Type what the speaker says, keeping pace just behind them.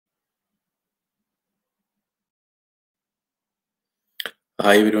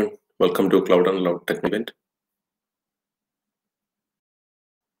Hi everyone, welcome to Cloud and Loud Tech event.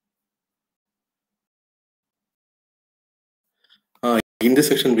 In this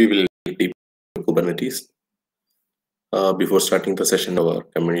section, we will deep Kubernetes. Before starting the session, our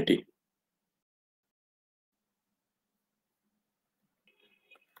community.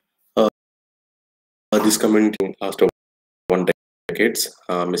 This community last 1 decades.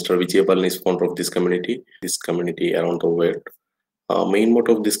 Mr. 𝐕𝐣𝐚𝐽𝐽 is founder of this community around the world. Main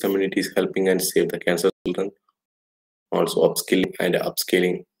motto of this community is helping and save the cancer children, also upskilling and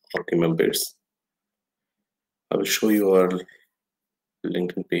upscaling our team members. I will show you our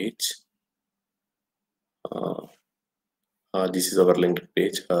LinkedIn page. This is our LinkedIn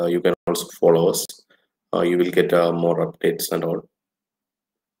page. You can also follow us. You will get more updates and all.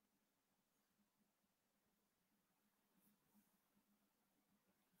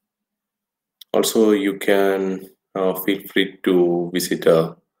 Also, you can feel free to visit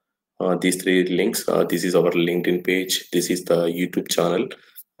these three links. This is our LinkedIn page. This is the YouTube channel.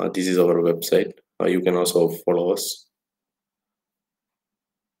 This is our website. You can also follow us.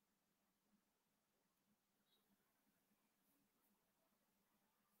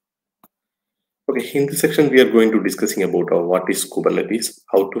 Okay, in this section, we are going to discussing about what is Kubernetes,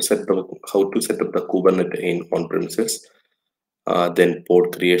 how to set up the Kubernetes in on-premises, then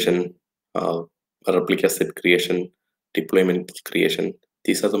pod creation, replica set creation, deployment creation.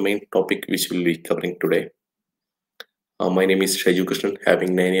 These are the main topic which we'll be covering today. My name is 𝐂𝐥𝐨𝐮𝐝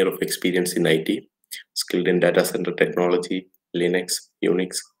having 9 years of experience in IT, skilled in data center technology, Linux,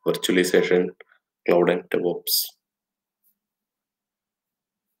 Unix, virtualization, cloud, and DevOps.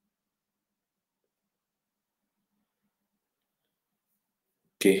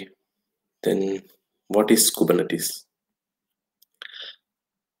 Okay, then what is Kubernetes?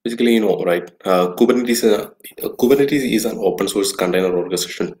 Basically, right? Kubernetes is an open source container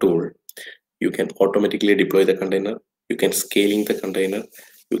orchestration tool. You can automatically deploy the container. You can scaling the container.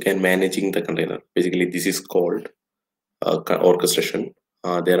 You can managing the container. Basically, this is called orchestration.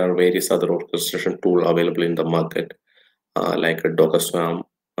 There are various other orchestration tools available in the market, like Docker Swarm,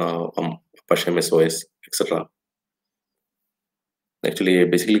 Apache OS, etc. Actually,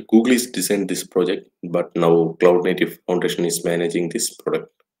 basically, Google is designed this project, but now Cloud Native Foundation is managing this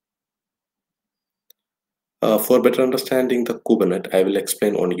product. For better understanding the Kubernetes, I will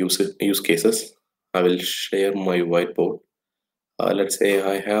explain on use cases. I will share my whiteboard. Let's say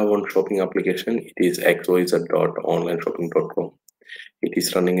I have one shopping application. It is xyz.onlineshopping.com. It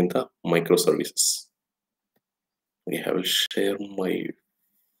is running in the microservices. Okay, I will share my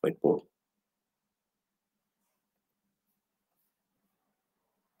whiteboard.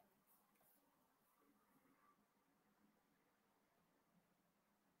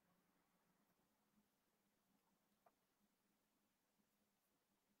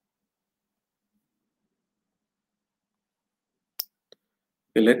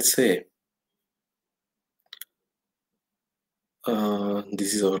 Okay, let's say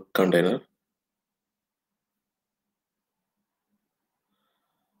this is our container.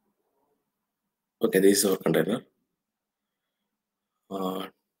 Okay, this is our container. On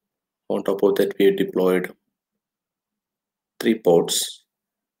top of that, we deployed 3 pods.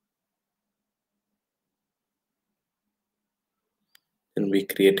 And we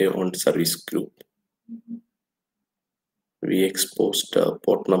create a on service group. We exposed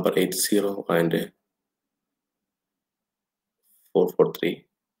port number 80 and 443.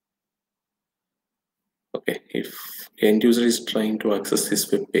 Okay, if end user is trying to access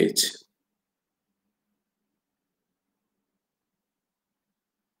this web page,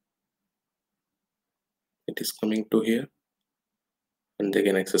 it is coming to here and they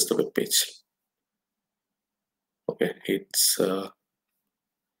can access the web page. Okay, it's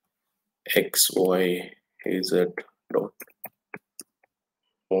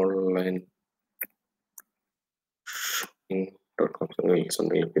xyz.onlineshopping.com,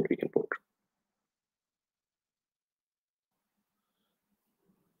 something like that we can put.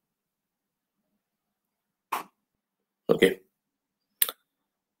 Okay,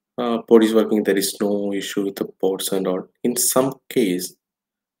 pod is working. There is no issue with the pods and all. In some case,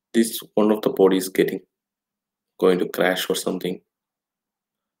 this one of the pod is going to crash or something.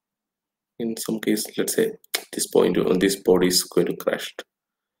 In some case, let's say this point on this pod is going to crash.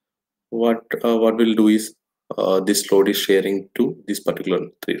 What we'll do is this load is sharing to this particular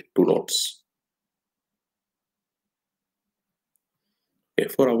two nodes. Okay,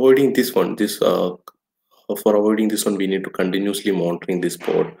 for avoiding this one, we need to continuously monitoring this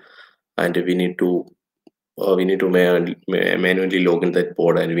pod, and we need to manually log in that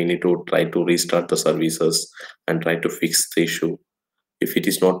pod, and we need to try to restart the services and try to fix the issue. If it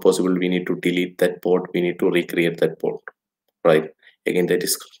is not possible, we need to delete that pod, we need to recreate that pod, right? Again, that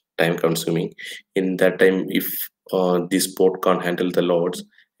is time consuming. In that time, if this pod can't handle the loads,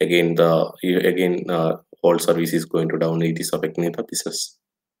 again whole service is going to down. It is affecting the business.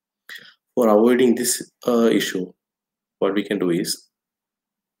 For avoiding this issue, what we can do is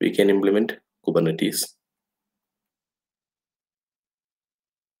we can implement Kubernetes.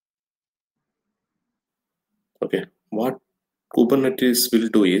 Okay, what Kubernetes will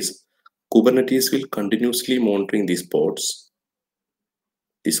do is Kubernetes will continuously monitoring these pods,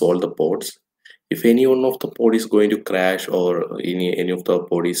 all the pods. If any one of the pod is going to crash, or any of the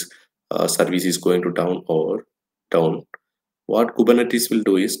pod is service is going to down, what Kubernetes will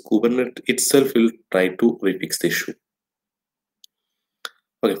do is Kubernetes itself will try to refix the issue.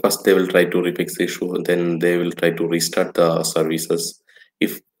 Okay, first they will try to refix the issue, and then they will try to restart the services.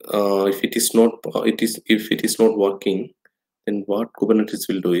 If it is not if it is not working, then what Kubernetes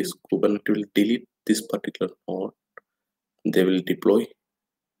will do is Kubernetes will delete this particular pod. They will deploy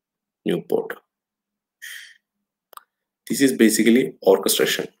new pod. This is basically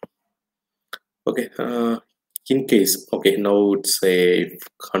orchestration. Okay, in case, okay, now it's a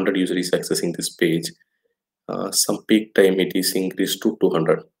 100 user is accessing this page. Some peak time it is increased to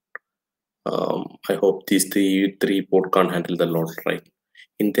 200. I hope these three port can't handle the load, right?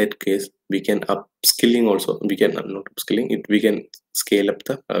 In that case, we can upskilling also. We can not upskilling it. We can scale up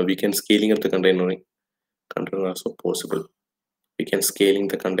the. We can scaling up the container also possible. We can scaling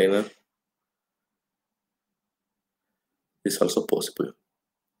the container is also possible.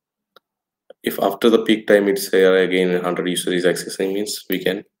 If after the peak time it's again 100 user is accessing, means we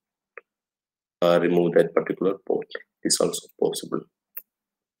can remove that particular port. It's also possible.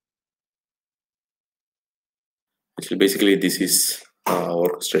 Actually, basically this is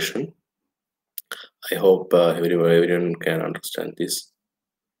orchestration. I hope everyone can understand this.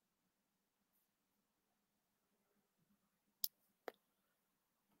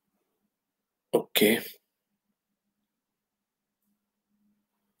 Okay.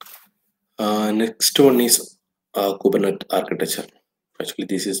 Next one is Kubernetes architecture. Actually,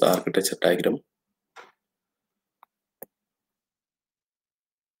 this is the architecture diagram.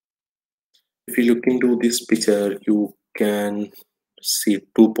 If you look into this picture, you can see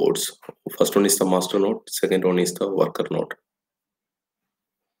two pods. First one is the master node, second one is the worker node.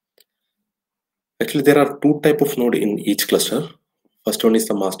 Actually, there are two type of node in each cluster. First one is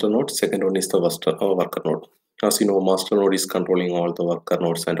the master node, second one is the worker node. As you know, master node is controlling all the worker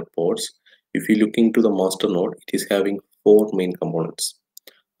nodes and the pods. If you look into the master node, it is having four main components.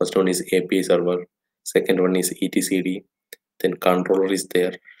 First one is API server, second one is etcd, then controller is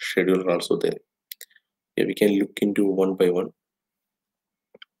there, scheduler also there. Yeah, we can look into one by one.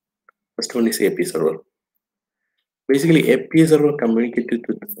 First one is API server. Basically, API server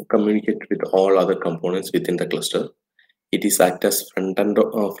communicate with all other components within the cluster. It is act as front end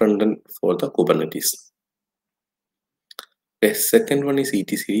for the Kubernetes. The second one is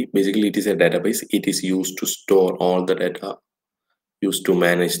etcd. Basically, it is a database. It is used to store all the data used to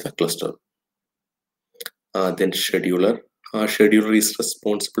manage the cluster. Then scheduler. Scheduler is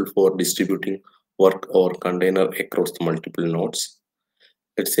responsible for distributing work or container across the multiple nodes.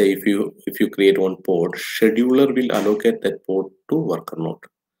 Let's say if you create one pod, scheduler will allocate that pod to worker node.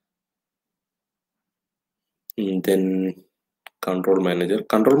 And then control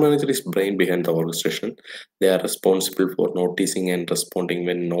manager is brain behind the orchestration. They are responsible for noticing and responding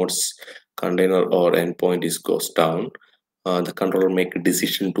when nodes, container or endpoint goes down. The controller make a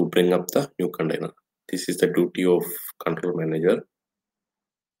decision to bring up the new container. This is the duty of control manager.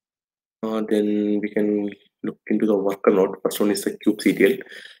 Then we can look into the worker node. First one is the kubectl.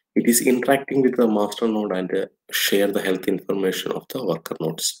 It is interacting with the master node and share the health information of the worker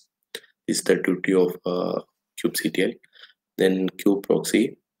nodes. This is the duty of kubectl. Then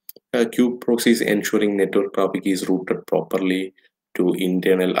kubeproxy. Kubeproxy is ensuring network traffic is routed properly to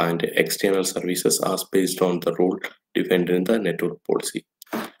internal and external services as based on the rule defined in the network policy.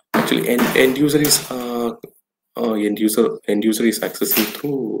 Actually, end user is accessing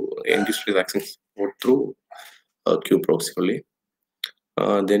through through kubeproxy only.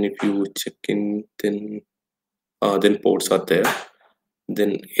 Then if you check in, then ports are there.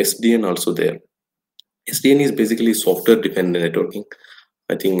 Then SDN also there. SDN is basically software defined networking.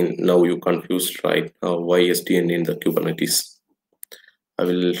 I think now you confused, right? Why SDN in the Kubernetes? I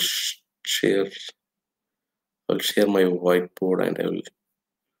will share. I'll share my whiteboard and I will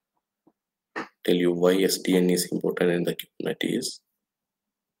tell you why SDN is important in the Kubernetes.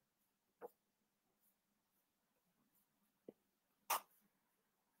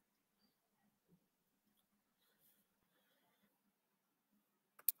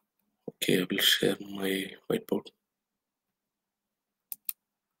 Okay, I will share my whiteboard.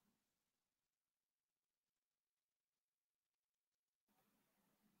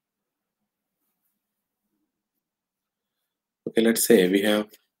 Okay, let's say we have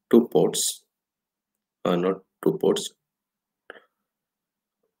two ports, not two ports,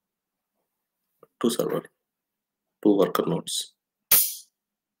 two server, two worker nodes.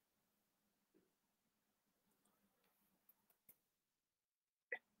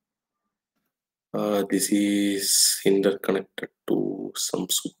 This is interconnected to some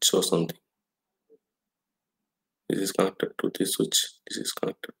switch or something. This is connected to this switch. This is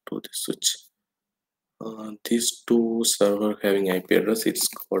connected to this switch. These two server having IP address, it's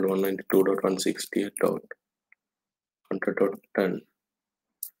called 192.168.100.10.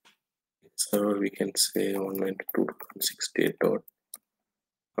 Server we can say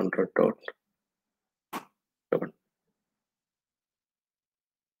 192.168.100.11.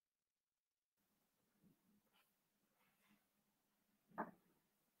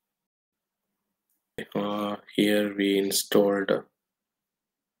 Here we installed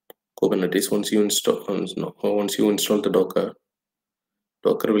Kubernetes. Once you install the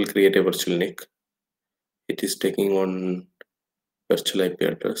Docker will create a virtual NIC. It is taking on virtual IP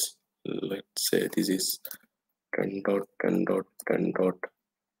address. Let's say this is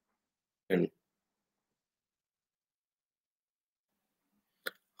 10.10.10.10.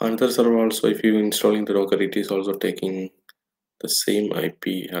 Another server also, if you installing the Docker, it is also taking the same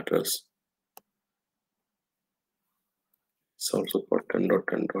IP address. It's also for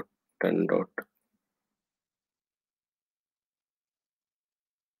 10.10.10.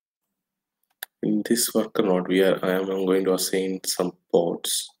 In this worker node, I am going to assign some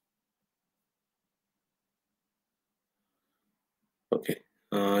ports. Okay,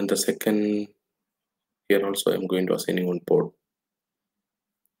 and the second here also I'm going to assigning one port.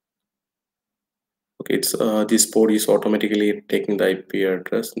 Okay, it's this port is automatically taking the IP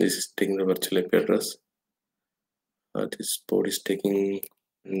address. This is taking the virtual IP address. This port is taking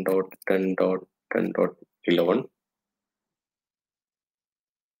 10.10.10.11.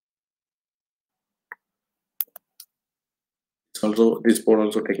 It's also this port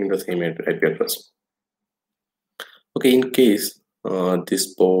also taking the same IP address. Okay, in case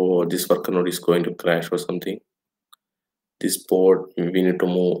this worker node is going to crash or something, this port we need to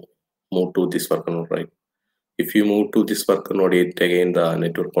move to this worker node, right? If you move to this worker node, again the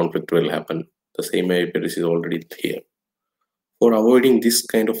network conflict will happen. The same IP address is already here. For avoiding this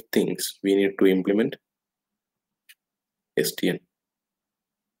kind of things, we need to implement SDN.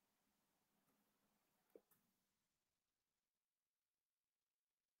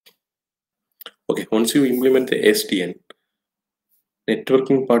 Okay, once you implement the SDN,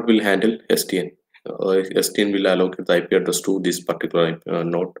 networking part will handle SDN. SDN will allocate the IP address to this particular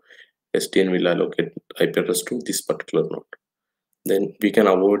node. SDN will allocate IP address to this particular node. Then we can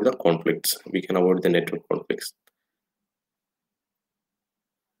avoid the conflicts. We can avoid the network conflicts.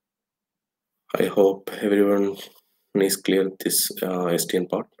 I hope everyone is clear this SDN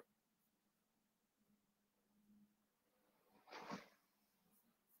part.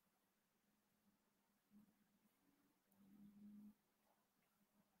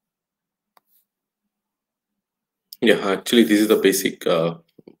 Yeah, actually this is the basic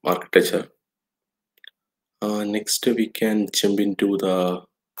architecture. Next we can jump into the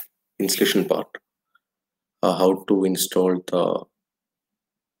installation part. How to install the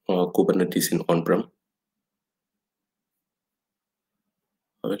Kubernetes in on-prem.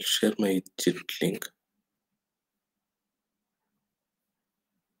 I will share my Git link.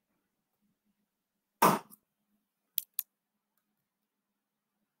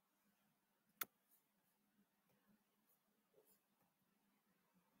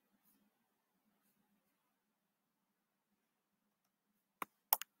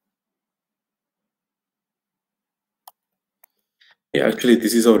 Yeah, actually,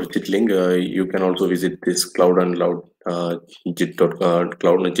 this is our Git link. You can also visit this cloud and loud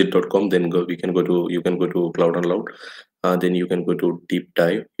cloud.git.com. Then you can go to cloud and loud. Then you can go to deep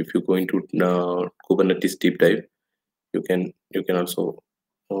dive. If you go into Kubernetes deep dive, you can also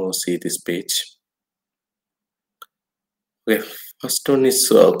see this page. Okay, first one is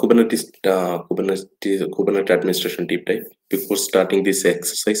Kubernetes administration deep dive. Before starting this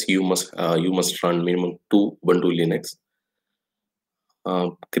exercise, you must run minimum 2 Ubuntu Linux.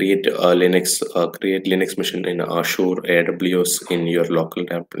 Create Linux machine in Azure, AWS in your local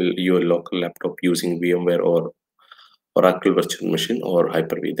laptop using VMware or Oracle virtual machine or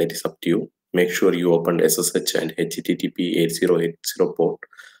Hyper-V. That is up to you. Make sure you opened SSH and HTTP 8080 port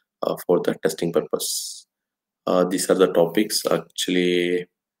for the testing purpose. These are the topics. Actually,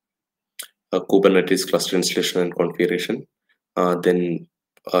 Kubernetes cluster installation and configuration. Then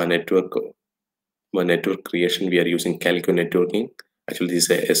network creation, we are using Calico networking. Actually, this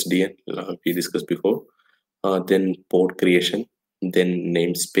is a SDN we discussed before. Then port creation, then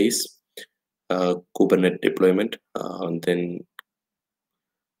namespace, Kubernetes deployment, and then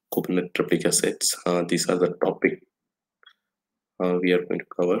Kubernetes replica sets. These are the topic we are going to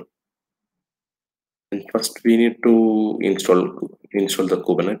cover. And first, we need to install the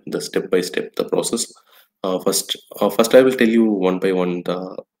Kubernetes, the step by step the process. First, I will tell you one by one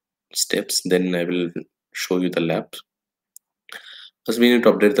the steps. Then I will show you the labs. First, we need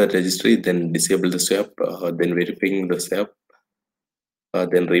to update the registry. Then disable the swap. Then verifying the swap.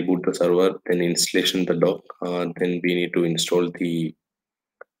 Then reboot the server. Then installation the doc. Then we need to install the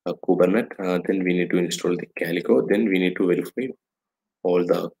Kubernetes. Then we need to install the Calico. Then we need to verify all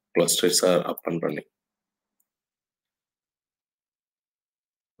the clusters are up and running.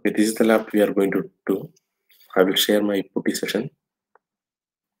 Okay, this is the lab we are going to do. I will share my putty session.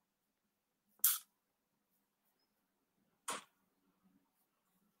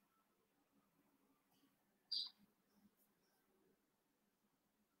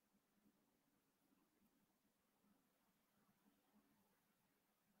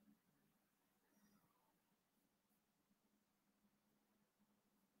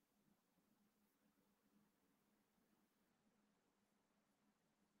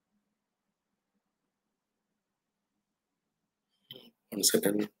 One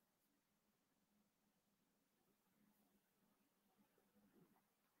second.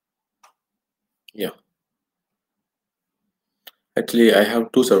 Yeah. Actually, I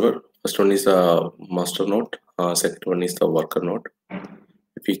have two servers. First one is the master node. Second one is the worker node.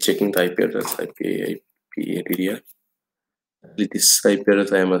 If you checking the IP address, IP with this IP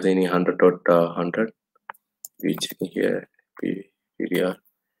address, I am assigning 100.100. We checking here IP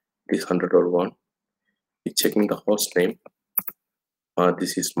this 100.1. We checking the host name.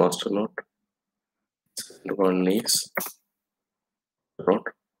 This is master node. Second one is node.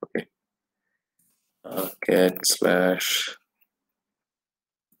 Okay. Cat slash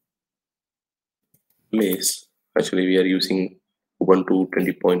place. Actually, we are using Ubuntu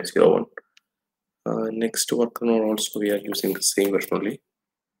 20.01. Next worker node also we are using the same version only.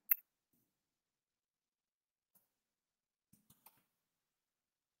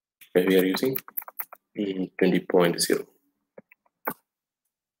 We are using 20.0.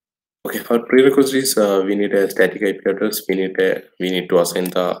 Okay, for prerequisites, we need a static IP address. We need to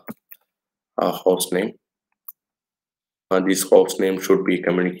assign the host name. This host name should be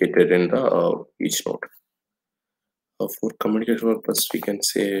communicated in the each node. For communication purpose, we can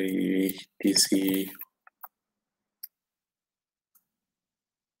say etc.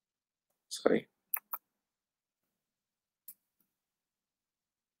 Sorry.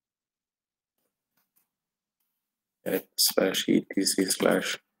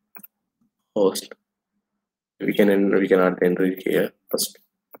 /etc/host. We can add the entry here first.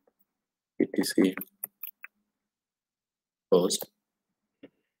 etc host.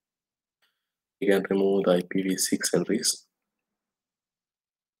 We can remove the IPv6 entries.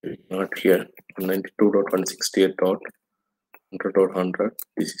 Not here. 192.168.100.100.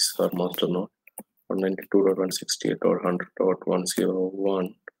 This is our master node.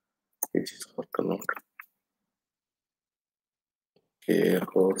 192.168.100.101. This is worker node. Okay,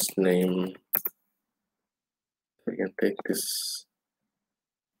 host name. We can take this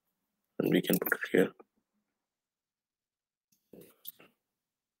and we can put it here.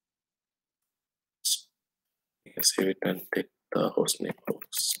 We can save it and take the host name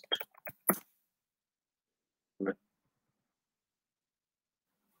host.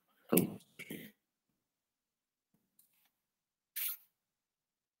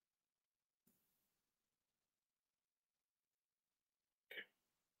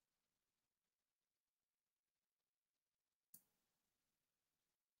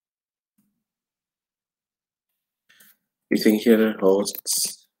 Using here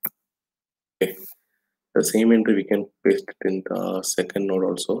hosts. Okay. The same entry we can paste it in the second node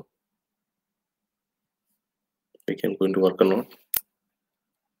also. We can go into worker node.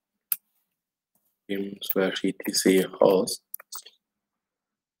 /etc host.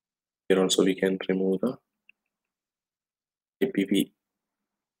 Here also we can remove the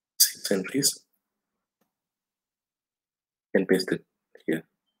IPv6 entries and paste it here.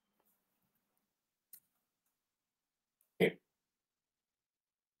 Okay.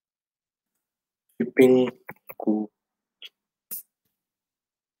 Shipping Kubernetes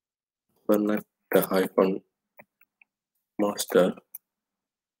 -master.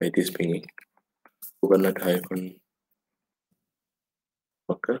 It is pinging Kubernetes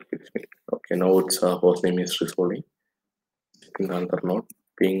Okay, okay, now its host name is resolving. In another node,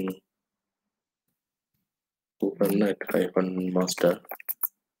 ping Kubernetes-master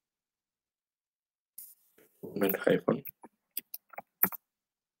Kubernetes-.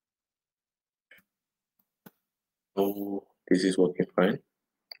 Now this is working fine.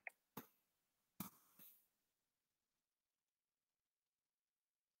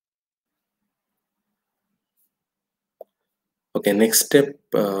 Okay, next step,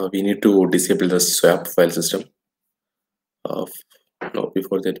 we need to disable the swap file system. No,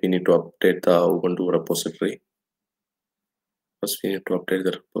 before that, we need to update the Ubuntu repository. First, we need to update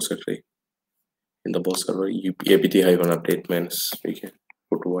the repository in the boss server. apt-update means we can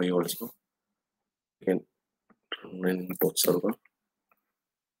put y also. We can run in both server.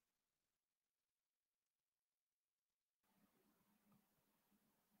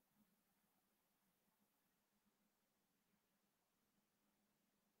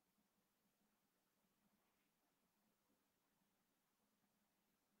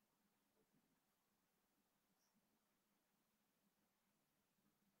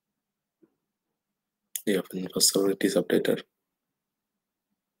 Yeah, when first server it is updated.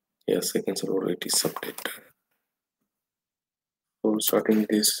 Yeah, second server it is updated. For starting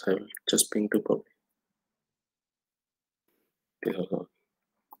this, I will just ping to public. Yeah.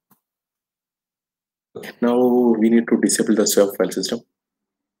 Now we need to disable the swap file system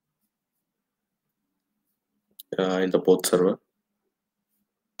in the both server.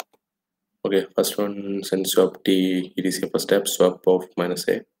 Okay, first one, send swap t etc first step swap of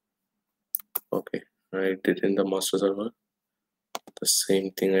 -a. Okay, I did in the master server. The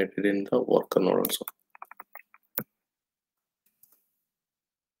same thing I did in the worker node also.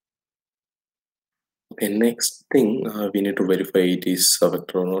 Okay, next thing we need to verify it is a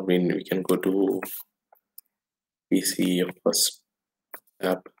vector or not. We can go to PC first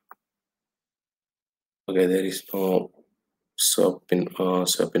app. Okay, there is no swap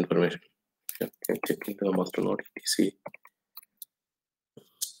information. Okay, check into the master node etc.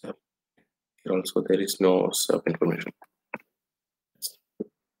 Here also there is no swap information.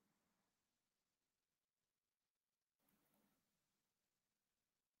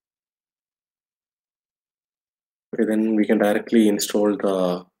 Okay, then we can directly install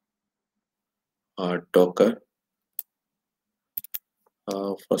the Docker.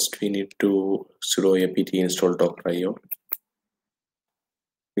 First we need to sudo apt install docker.io.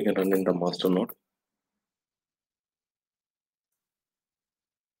 We can run in the master node.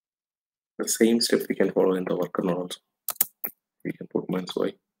 The same step we can follow in the worker node also. We can put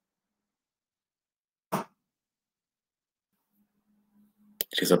 -y.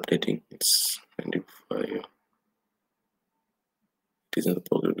 It is updating. It's 95. It is in the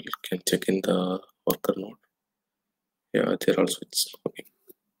program. We can check in the worker node. Yeah, there also it's okay.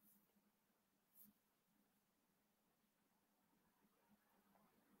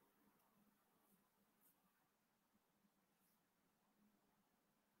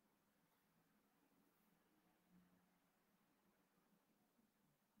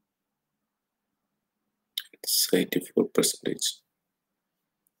 It's 84%.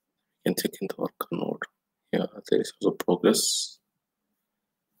 You can check in the worker node. Yeah, there is also progress.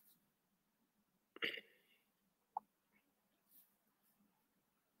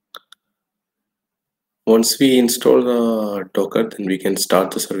 Once we install the Docker, then we can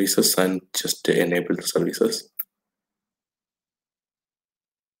start the services and just enable the services.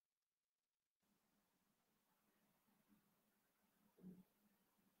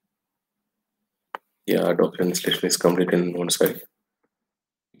 Yeah, Docker installation is complete in one side.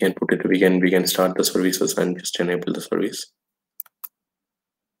 We can put it. We can start the services and just enable the service.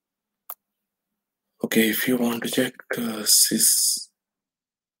 Okay, if you want to check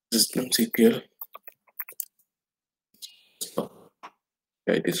systemctl,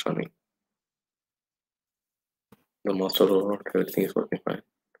 yeah, it is running. The master node, everything is working fine.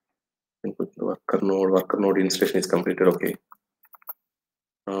 Input the worker node installation is completed. Okay.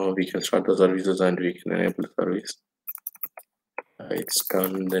 Now we can start the services and we can enable the service. It's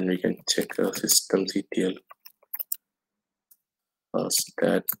done. Then we can check systemctl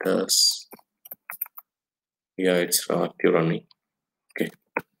status. Yeah, it's active running. Okay.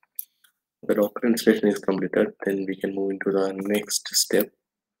 The Docker installation is completed. Then we can move into the next step.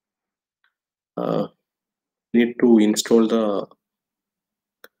 Need to install the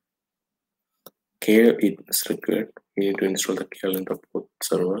kale. It's required. We need to install the kale in the both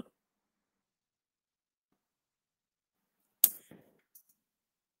server.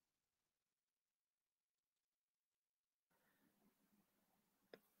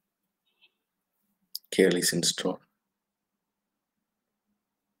 Kale is installed.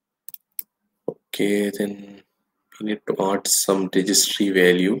 Okay, then we need to add some registry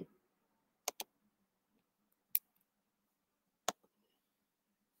value.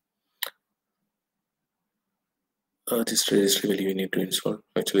 This registry value we need to install.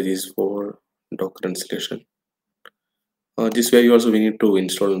 Actually, this is for Docker installation. This value also we need to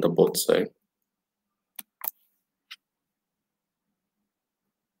install on the both side.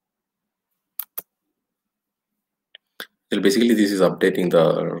 Well, basically, this is updating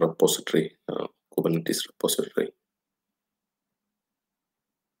the repository, Kubernetes repository.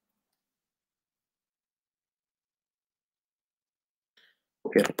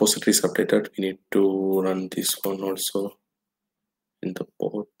 Okay, repository is updated. We need to run this one also in the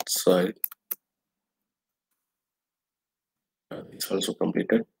both side. It's also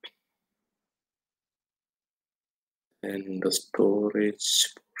completed. And the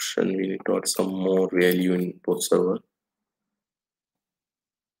storage portion, we need to add some more value in both server.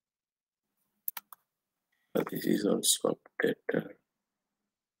 This is also updated.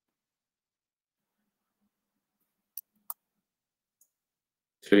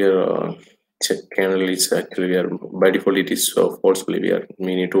 So we are check channel is actually we are by default it is false. We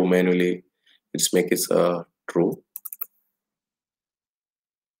need to manually let's make it true.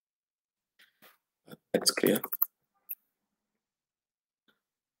 That's clear.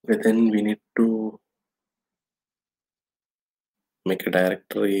 Okay, then we need to make a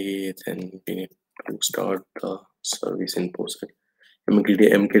directory. Then we need to start the service in post.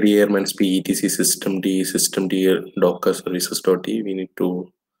 mkdir must be etc systemd docker services.d. We need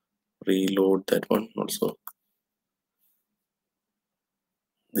to reload that one also.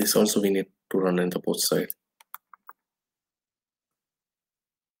 This also we need to run in the both side.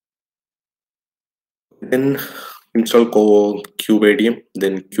 Then install kubeadm,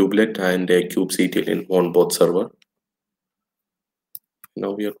 then kubelet and 𝐂𝐥𝐨𝐿 in on both server.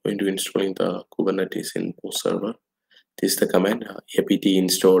 Now we are going to installing the Kubernetes in both server. This is the command apt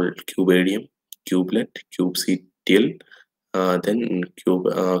install kubeadm, kubelet, 𝐂𝐥𝐶TL, then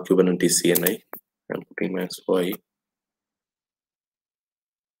Kubernetes CNI. I'm putting max y.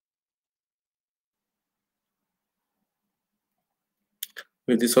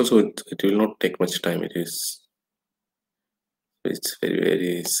 With this also it will not take much time. It's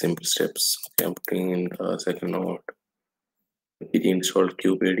very simple steps. Okay, I'm putting in the second node. It install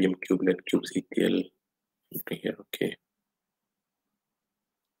kubeadm, kubelet, 𝐂𝐥𝐶TL. Here, okay.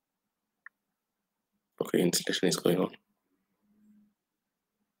 Okay, installation is going on.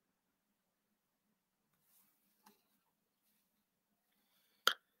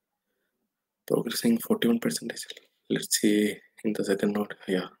 Progressing 41%. Let's see in the second node.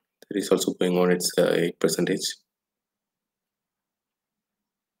 Yeah, there is also going on. It's 8%.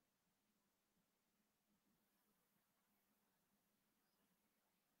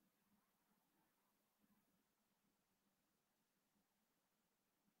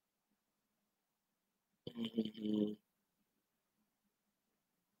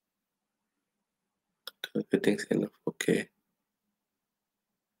 Everything's enough. Okay.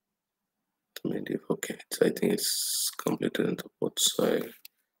 Okay, so I think it's completed on the both side.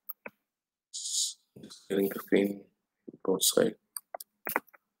 Sharing the screen both side.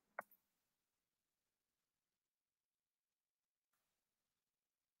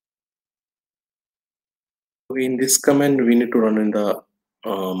 Okay, in this command we need to run in the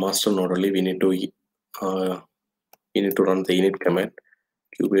master node only. We need to run the init command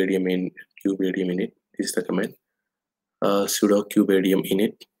kubeadm init. This is the command sudo kubeadm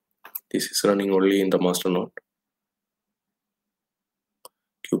init. This is running only in the master node.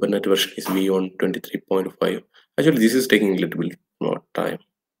 Kubernetes version is v1 23.5. Actually, this is taking a little bit more time.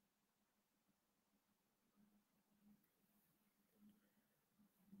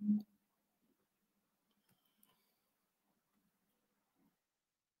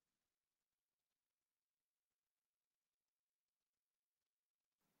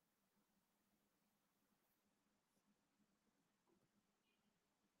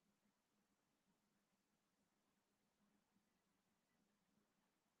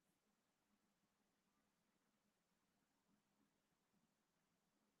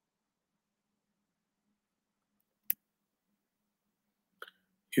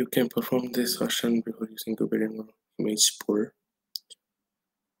 You can perform this version before using Kubernetes image pool.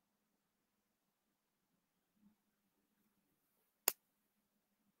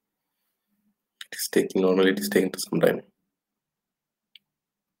 Normally it is taking some time.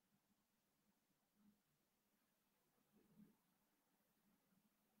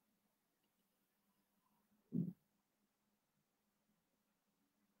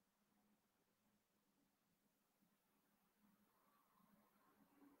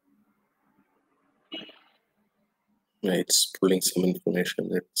 It's pulling some information.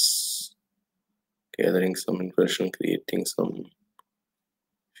 It's gathering some information, creating some.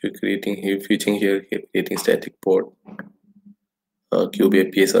 If you think here, creating static port, Cube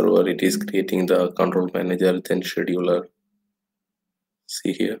API server, it is creating the control manager, then scheduler.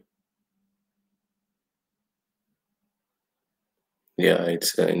 See here. Yeah,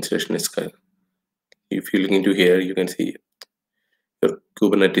 it's installation is. If you look into here, you can see your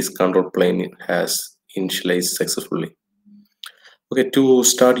Kubernetes control plane has initialized successfully. Okay, to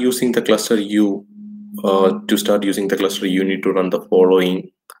start using the cluster, you need to run the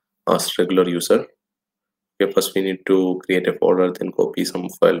following as regular user. Okay, first we need to create a folder, then copy some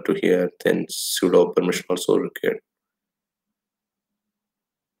file to here, then sudo permission also required.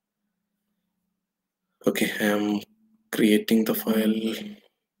 Okay, I'm creating the file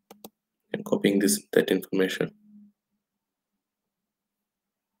and copying that information.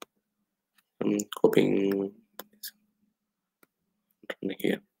 I'm copying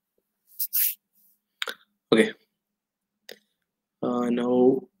here. Okay.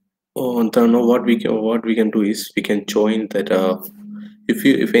 Now what we can do is we can join that.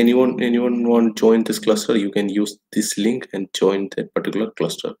 If anyone want to join this cluster, you can use this link and join that particular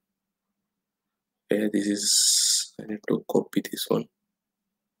cluster. Okay, this is, I need to copy this one.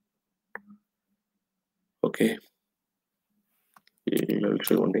 Okay, I'll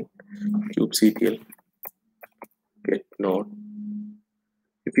show you one thing. kubectl get node.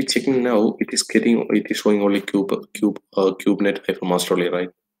 If you're checking now, it is showing only kubenet master only, right?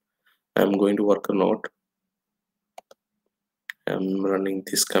 I'm going to work a node. I'm running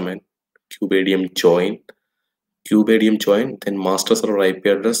this command kubeadm join, then master server IP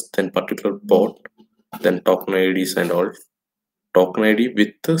address, then particular port, then token IDs and all. Token ID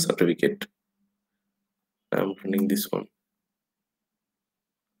with the certificate. I'm running this one.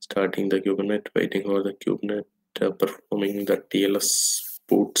 Starting the kubenet, waiting for the kubenet, performing the TLS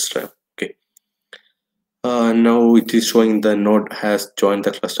bootstrap. Okay. Now it is showing the node has joined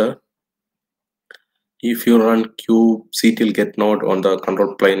the cluster. If you run kubectl get node on the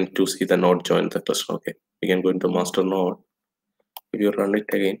control plane to see the node join the cluster. Okay, we can go into master node. If you run it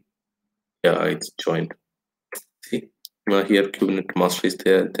again, yeah, it's joined. See, here kubenet master is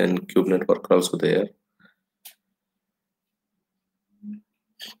there, then kubenet worker also there.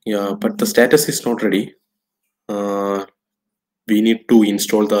 Yeah, but the status is not ready. We need to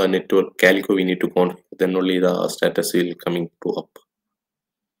install the network Calico. We need to configure, then only the status will coming to up.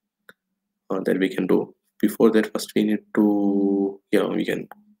 That we can do. Before that, first we need to, yeah, we can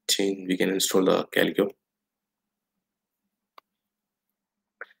install the Calico.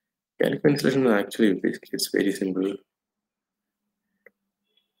 Calico installation actually basically it's very simple.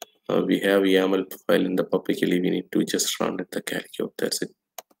 We have YAML file in the publicly. We need to just run it the Calico. That's it.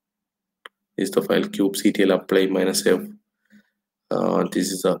 This is the file kubectl apply -f.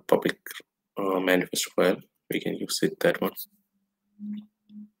 This is a public manifest file. We can use it that one.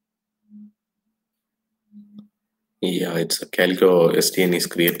 Yeah, it's a Calico SDN is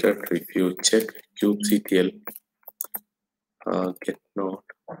created. If you check kubectl get node,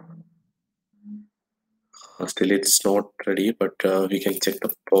 still it's not ready, but we can check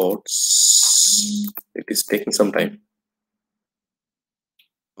the ports. It is taking some time.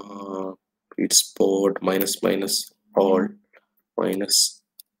 It's port -all minus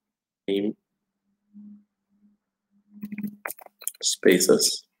name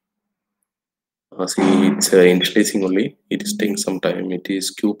spaces. See, it's initializing only. It is taking some time. It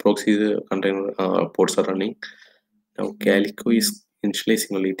is proxy container ports are running. Now Calico is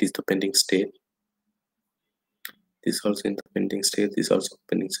initializing only. It is the pending state. This also in the pending state. This also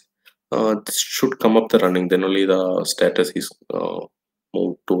pending state. This should come up the running. Then only the status is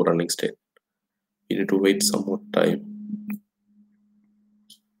moved to running state. You need to wait some more time.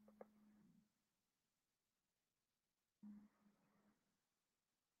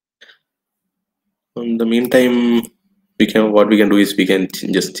 In the meantime, what we can do is we can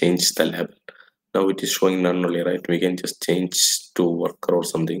just change the label. Now it is showing none only, right? We can just change to worker or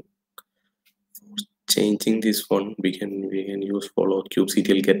something. Changing this one, we can use follow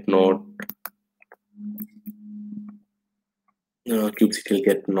kubectl get node. Kubectl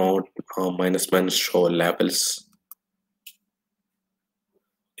get node -- show labels.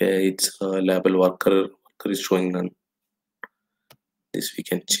 Okay, it's label worker is showing none. This we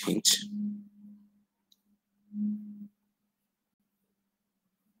can change.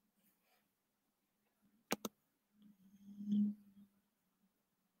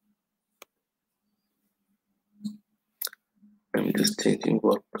 I'm just changing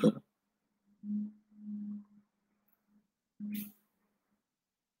worker.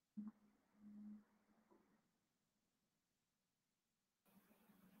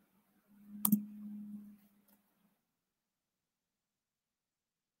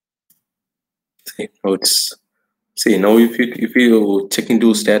 Okay, now it's see now if you check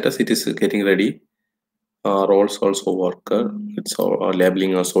into status, it is getting ready. Roles also worker. It's all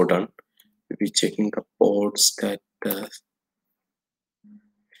labeling also done. If we checking the pod status, yeah,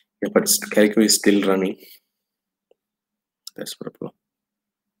 but calculator is still running. That's the problem.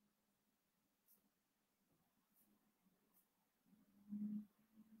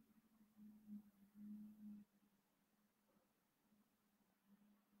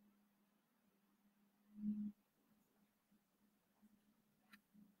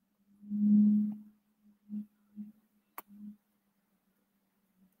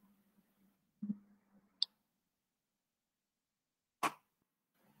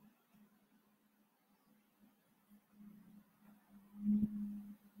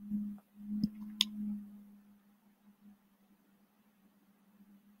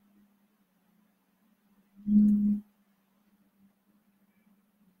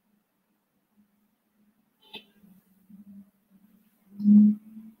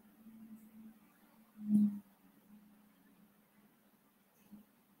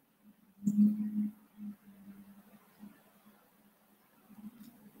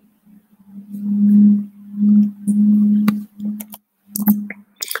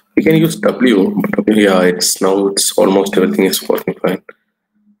 We can use W, but yeah, it's now it's almost everything is working fine.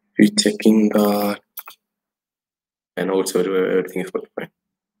 We checking the, I know it's everything is working fine.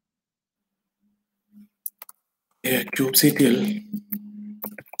 Yeah, kubectl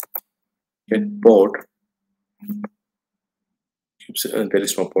get port. There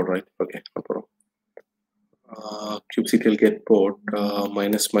is no port, right? Okay, no problem. Kubectl get port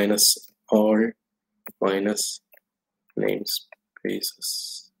minus minus all minus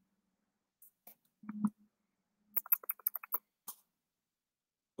namespaces.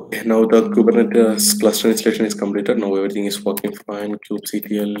 Okay, now the Kubernetes cluster installation is completed. Now everything is working fine.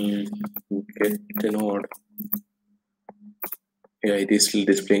 kubectl get node. Yeah, it is still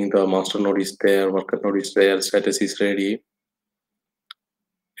displaying the master node is there, worker node is there, status is ready.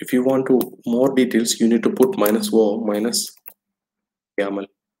 If you want to more details, you need to put minus o minus YAML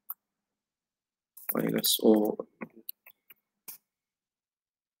minus o,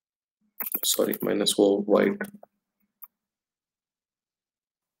 sorry, minus o white.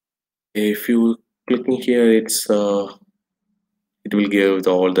 If you clicking here, it's it will give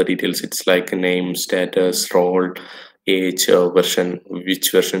all the details. It's like name, status, role, age, version,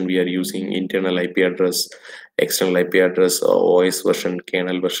 which version we are using, internal IP address, external IP address, OS version,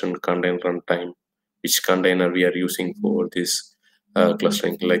 kernel version, container runtime, which container we are using for this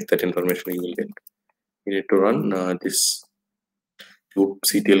clustering. Like that information you will get. You need to run this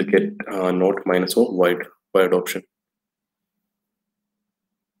kubectl get node minus o wide option.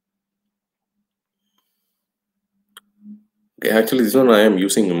 Okay, actually, this one I am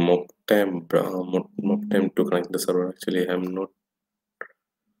using mocktime to connect the server. Actually, I'm not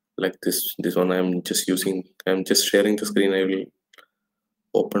like this one. I'm just using. I'm just sharing the screen. I will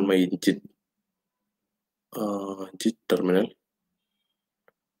open my git terminal.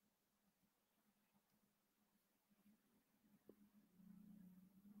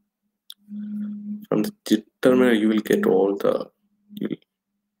 From the git terminal, you will get all the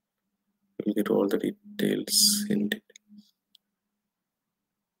details in it.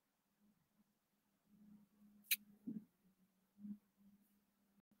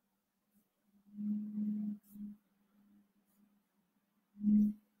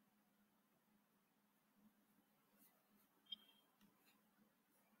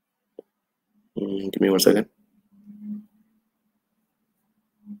 Give me 1 second.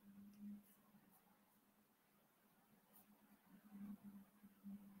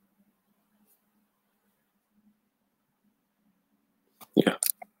 Yeah.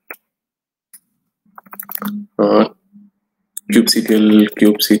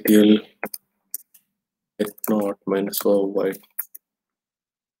 kubectl get node minus o white.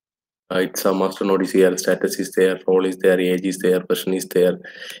 It's a master node is here, status is there, role is there, age is there, version is there,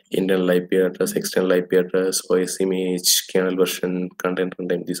 internal IP address, external IP address, OS image, kernel version, content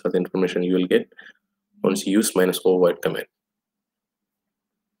runtime. These are the information you will get once you use minus o white command.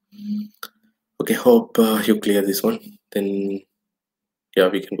 Okay, hope you clear this one. Then yeah,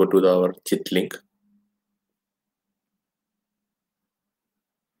 we can go to our git link.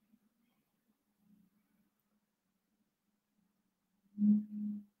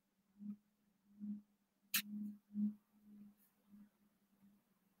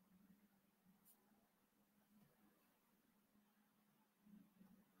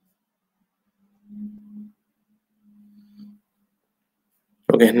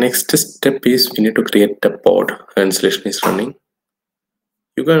 Okay, next step is we need to create a pod. Installation is running.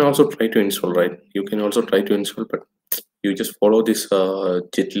 You can also try to install, right? You can also try to install, but you just follow this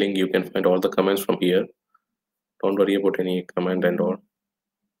git link. You can find all the commands from here. Don't worry about any command and all.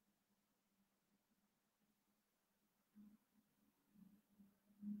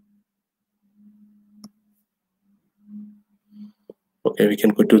 Okay, we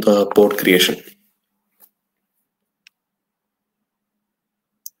can go to the pod creation.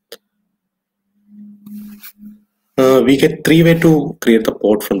 We get three ways to create the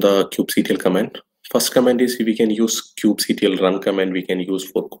pod from the kubectl command. First command is we can use kubectl run command, we can use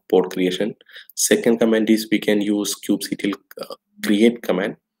for pod creation. Second command is we can use kubectl create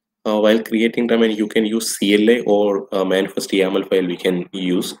command. While creating command, you can use CLI or manifest YAML file we can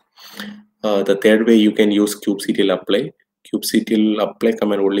use. The third way you can use kubectl apply. Kubectl apply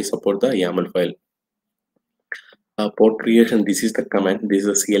command only support the YAML file. Pod creation, this is the command, this is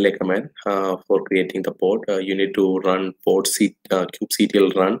a CLI command for creating the pod. You need to run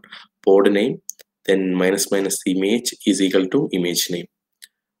kubectl run pod name, then minus image is equal to image name.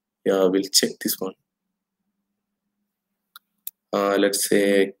 We'll check this one. Let's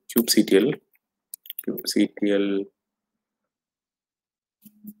say kubectl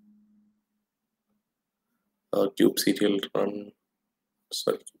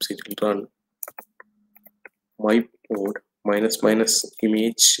run my pod minus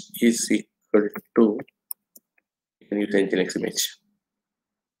image is equal to, you can use nginx image.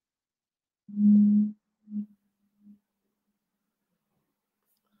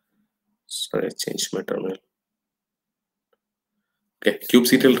 Sorry, I changed my terminal. Okay,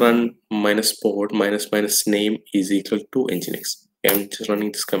 kubectl run minus pod minus name is equal to nginx. Okay, I'm just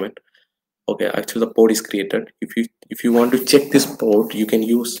running this command. Okay, actually the pod is created. If you want to check this pod, you can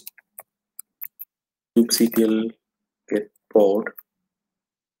use kubectl get pod.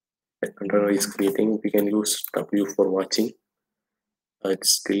 The container is creating. We can use W for watching. It's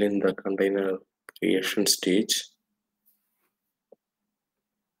still in the container creation stage.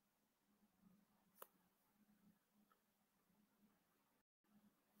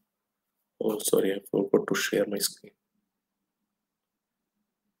 Oh, sorry, I forgot to share my screen.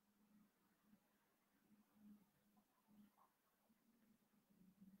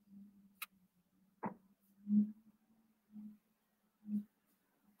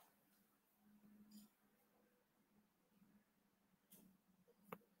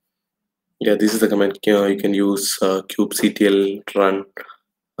 Yeah, this is the command. You can use kubectl run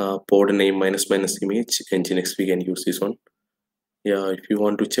pod name minus image nginx. We can use this one. Yeah, if you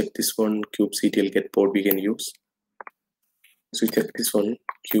want to check this one, kubectl get pod we can use. So check this one,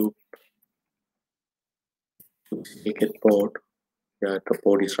 kubectl get pod. Yeah, the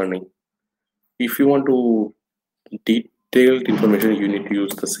pod is running. If you want to detailed information, you need to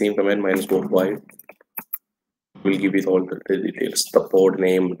use the same command -y. Will give you all the details, the pod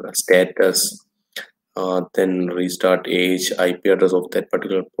name, the status, then restart age, IP address of that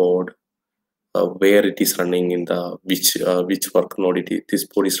particular pod, where it is running in the which worker node it is. This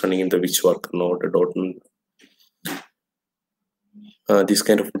pod is running in the which worker node. This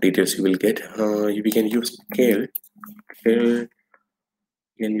kind of details you will get. We can use 𝐂𝐥𝐨𝐿.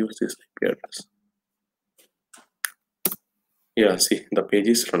 You can use this IP address. Yeah, see, the page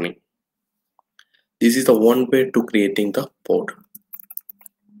is running. This is the one way to creating the pod.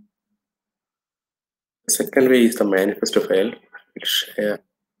 The second way is the manifest file.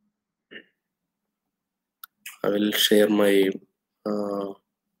 I will share my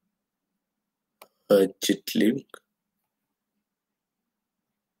git link.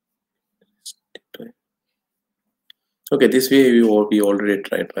 Okay, this way we already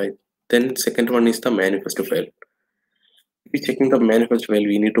tried, right? Then second one is the manifest file. If you're checking the manifest file,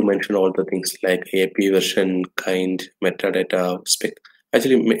 we need to mention all the things like AP version, kind, metadata, spec.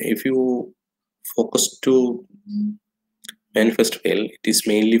 Actually, if you focus to manifest file, it is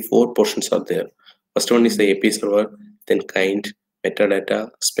mainly 4 portions are there. First one is the AP server, then kind, metadata,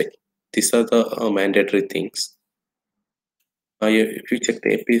 spec. These are the mandatory things. If you check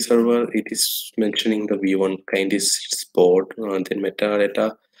the AP server, it is mentioning the v1, kind is pod, then metadata,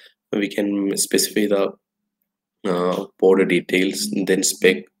 we can specify the pod details, then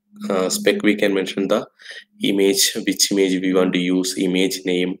spec we can mention the image, which image we want to use, image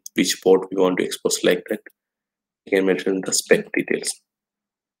name, which port we want to expose, like that. You can mention the spec details.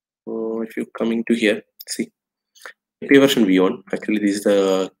 If you coming to here, see AP version v1, actually this is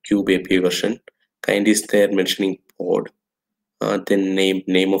the cube AP version, kind is there mentioning pod. Then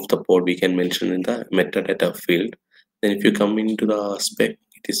name of the pod we can mention in the metadata field. Then if you come into the spec,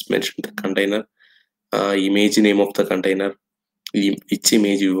 it is mentioned the container, image name of the container, which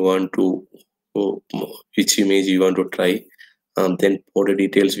image you want to try, Then port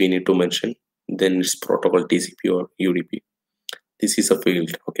details we need to mention. Then it's protocol TCP or UDP. This is a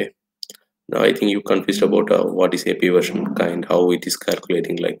field. Okay. Now I think you confused about what is AP version kind, how it is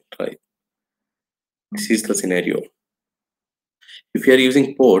calculating, like, right. This is the scenario. If you are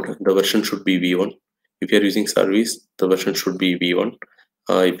using port, the version should be v1. If you are using service, the version should be v1.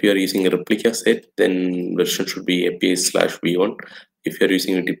 If you are using a replica set, then version should be API/v1. If you are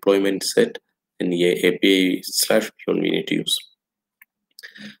using a deployment set, then API/v1 we need to use.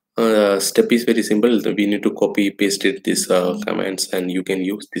 Step is very simple. We need to copy paste it these commands, and you can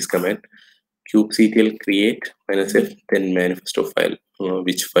use this command kubectl create -f, then manifesto file,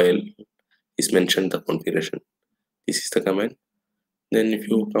 which file is mentioned the configuration. This is the command. Then if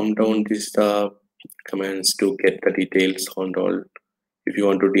you come down, this is the commands to get the details on all. If you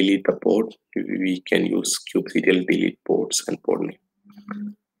want to delete the port, we can use kubectl delete ports and port name.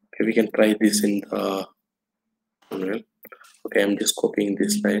 Okay, we can try this in the terminal. Okay, I'm just copying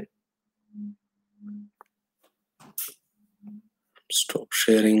this line. Stop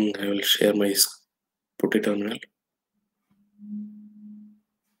sharing. I will share my putty terminal.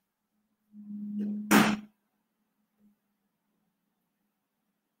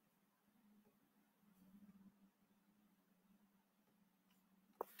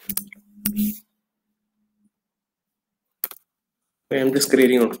 I'm just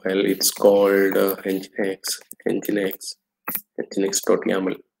creating a file. It's called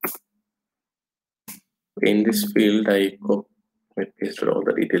nginx.yaml. In this field, I pasted all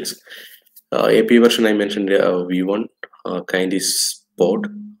the details. AP version I mentioned v1. Kind is port.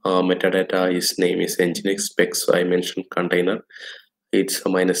 Metadata is name is nginx. Specs I mentioned container. It's a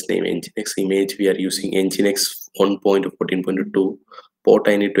minus name nginx. Image we are using nginx 1.14.2. Port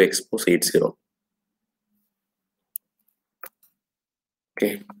I need to expose 80.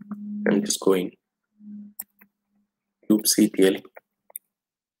 Okay, I'm just going kubectl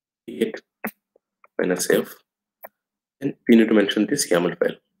create -f, and we need to mention this YAML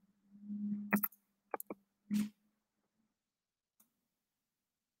file.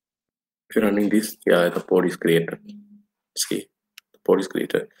 If you're running this, yeah, the pod is created. See, the pod is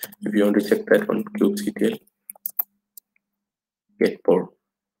created. If you want to check that one, kubectl get pod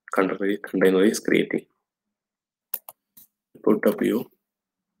container is creating. Put w.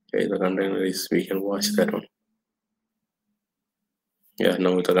 Okay, the container is, we can watch that one. Yeah,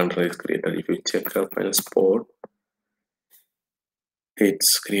 now the container is created. If you check up -pod,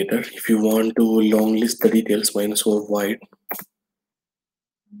 it's created. If you want to long list the details, -o wide.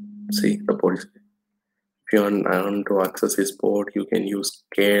 See, the pod is. If you want to access this port, you can use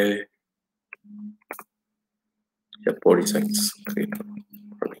scale. The port is created.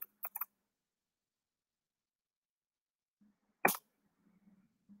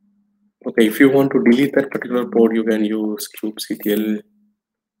 Okay, if you want to delete that particular port, you can use kubectl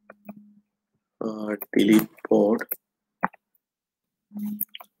delete port,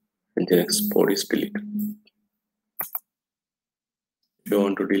 and the next port is delete. If you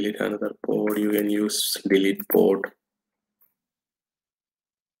want to delete another port, you can use delete port.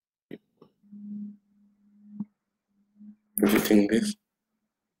 Deleting this.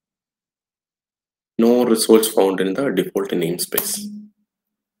 No resource found in the default namespace.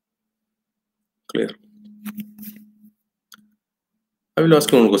 Clear? I will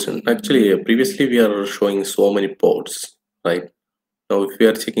ask you one question. Actually, previously we are showing so many ports, right? Now, if we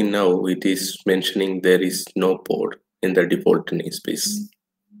are checking now, it is mentioning there is no port in the default namespace.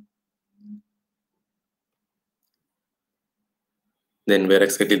 Then where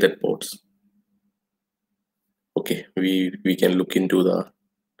exactly that ports? Okay, we can look into the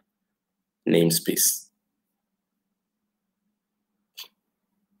namespace.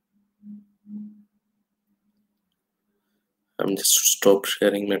 I'm just stop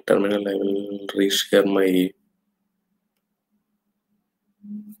sharing my terminal. I will reshare my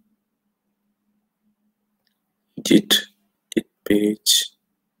git page.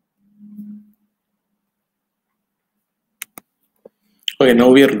 Okay, now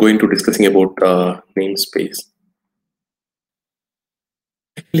we are going to discussing about namespace.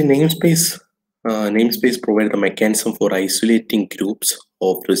 Actually, namespace provide the mechanism for isolating groups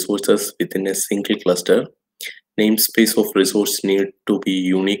of resources within a single cluster. Namespace of resource need to be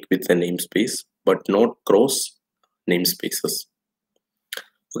unique with the namespace, but not cross namespaces.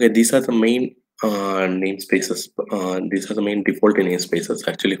 Okay, these are the main namespaces. These are the main default namespaces.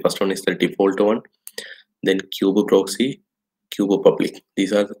 Actually, first one is the default one, then kube proxy, kube public.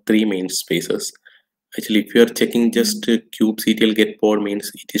 These are the three main spaces. Actually, if you are checking just kubectl get port,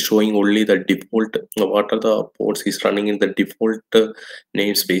 means it is showing only the default. What are the ports is running in the default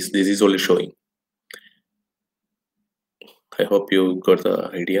namespace? This is only showing. I hope you got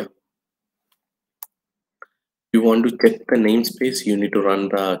the idea. If you want to check the namespace, you need to run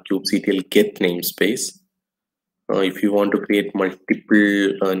the kubectl get namespace. If you want to create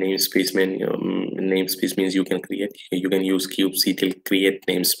multiple namespace means you can use kubectl create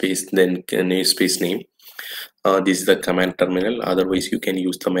namespace, then namespace name. This is the command terminal. Otherwise you can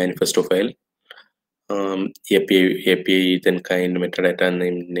use the manifesto file, API then kind metadata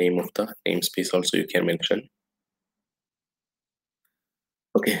name of the namespace also you can mention.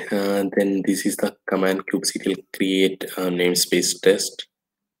 Okay, then this is the command kubectl create namespace test.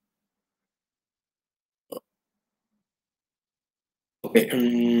 Okay,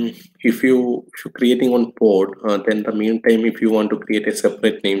 if you're creating one pod, then the meantime, if you want to create a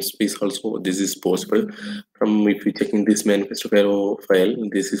separate namespace also, this is possible. If you checking this manifesto file,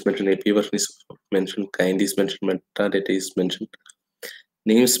 this is mentioned, API version is mentioned, kind is mentioned, metadata is mentioned,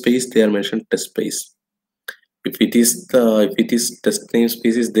 namespace they are mentioned, test space. If it is test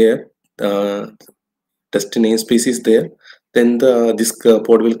namespace is there, test namespace is there, then this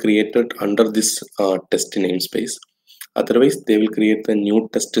pod will create it under this test namespace. Otherwise they will create the new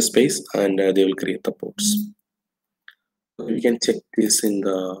test space and they will create the pods. We can check this in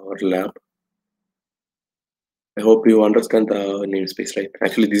the lab. I hope you understand the namespace, right?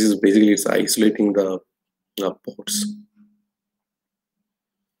 Actually this is basically it's isolating the pods,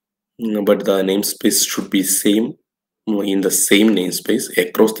 but the namespace should be same in the same namespace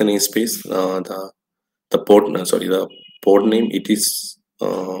across the namespace. The pod name, it is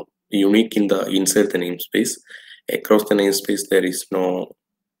unique in the inside the namespace. Across the namespace there is no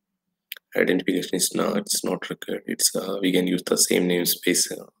identification, it's not required. It's we can use the same namespace,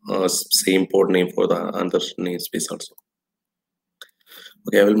 same pod name for the other namespace also.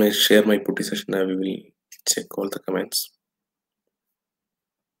 Okay, I will share my putty session. I will check all the commands.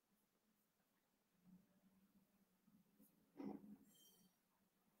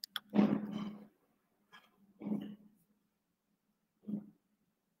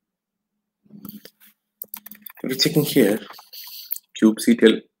 We're checking here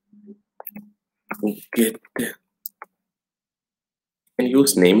kubectl get, can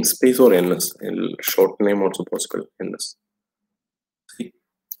use namespace or ns, short name also possible, ns. See,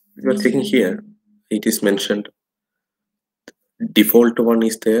 we are checking here, it is mentioned default one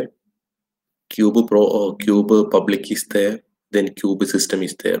is there, cube pro or cube public is there, then cube system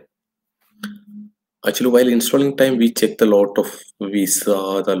is there. Actually while installing time we checked we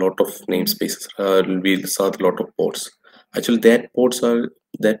saw the lot of namespaces, we saw the lot of ports. Actually that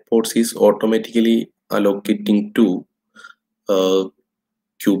ports is automatically allocating to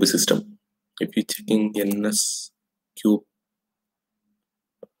cube system. If you checking ns cube,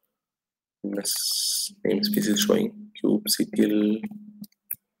 ns namespace is showing kubectl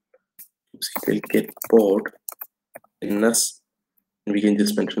get port ns, and we can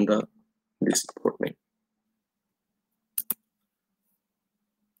just mention this port name.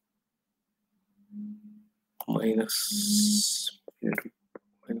 Minus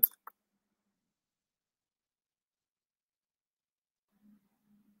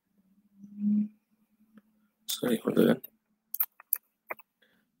sorry for that.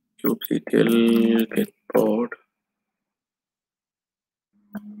 kubectl get port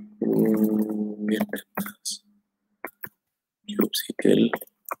kubectl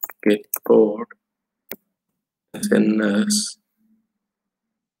get port ns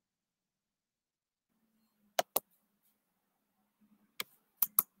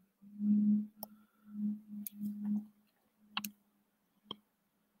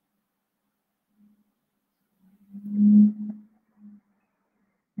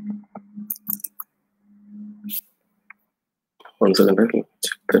one second, I'll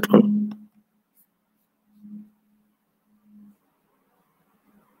check that one.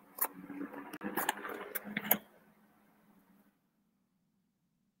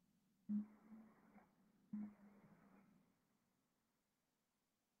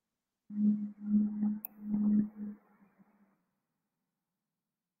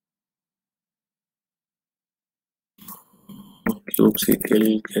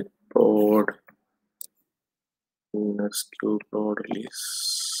 kubectl get port minus cube node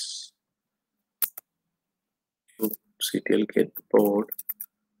release kubectl get port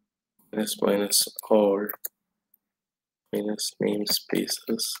minus all minus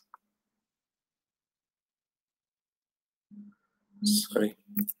namespaces. Sorry.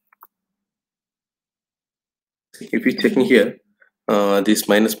 If you're checking here, this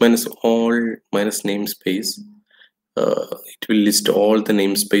minus all minus namespace, it will list all the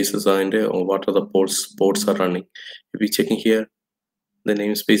namespaces and what are the ports are running. If you're checking here, the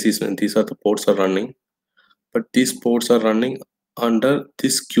namespaces and these are the ports are running. but these pods are running under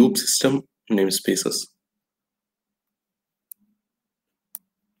this kube system namespaces.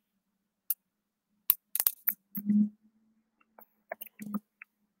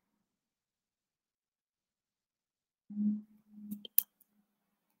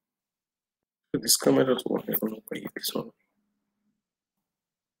 This command is what I don't know why it is on.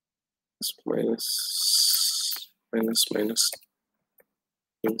 Minus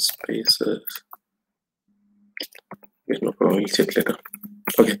namespaces. There's no problem. We'll check later.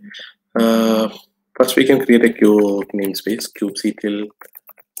 Okay. First we can create a cube namespace. 𝐂𝐥𝐶TL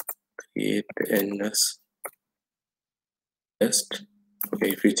create ns test. Okay,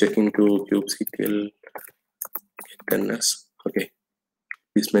 if we check into 𝐂𝐥𝐶TL get ns. Okay,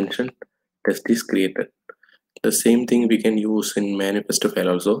 this mentioned test is created. The same thing we can use in manifest file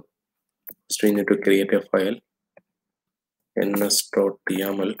also. So we need to create a file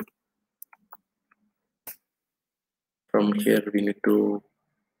ns.yaml. From here we need to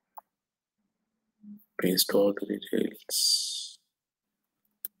paste all the details.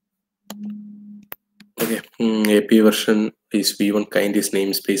 Okay, AP version is v1 kind is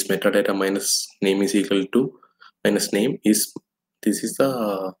namespace metadata minus name is equal to minus name is this is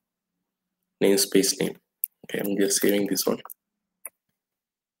the namespace name. Okay, I'm just saving this one.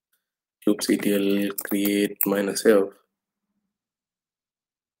 𝐂𝐥𝐶TL create minus f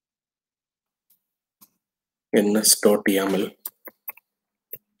ns.yaml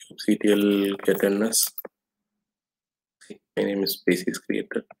𝐂𝐥𝐶TL get ns. My namespace is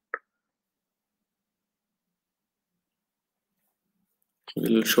created.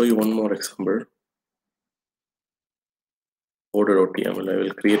 We'll show you one more example. Pod.yaml. I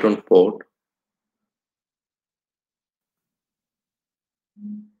will create one pod.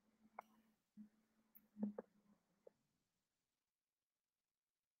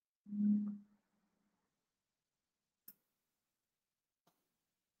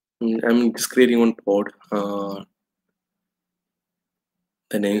 I'm just creating one pod.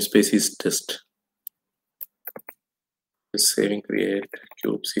 The namespace is test. Just saving create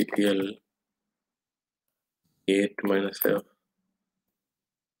𝐂𝐥𝐶TL create minus f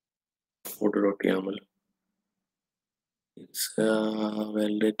pod.yaml. Its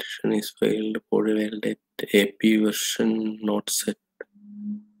validation is failed. Pod validate AP version not set.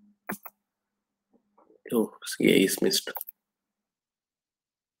 Oh, CA is missed.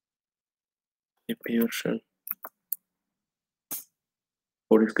 AP version.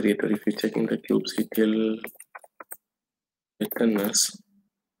 Pod is created. If you check in the 𝐂𝐥𝐶TL ns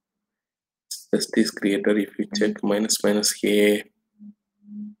test is creator. If you check minus a minus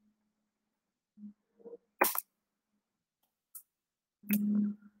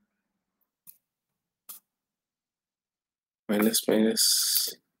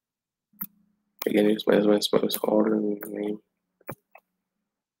again use minus order name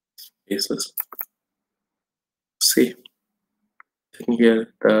spaces. See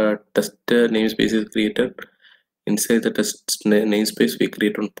here the test namespace is created. Inside the test namespace we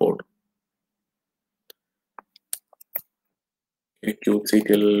create one pod. Okay,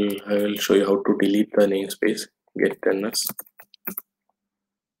 𝐂𝐥𝐶TL I will show you how to delete the namespace. Get ns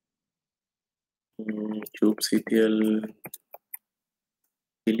𝐂𝐥𝐶TL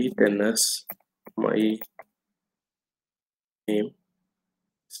delete ns. My name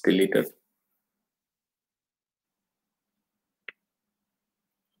is deleted.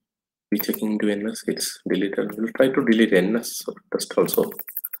 We checking into ns, it's deleted. We'll try to delete ns test also.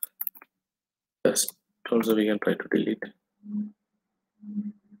 Test also we can try to delete.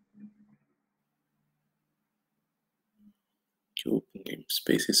 Cube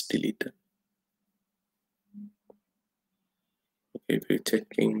namespace is deleted. Okay, if we check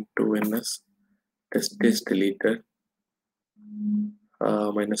into ns, test is deleted.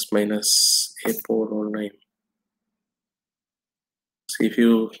 Minus a pod all name. See if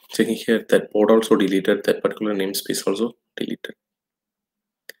you checking here, that pod also deleted, that particular namespace also deleted.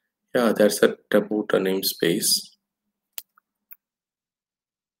 Yeah, that's it about the namespace.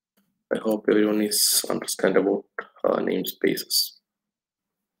 I hope everyone is understand about namespaces.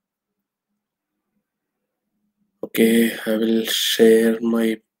 Okay, I will share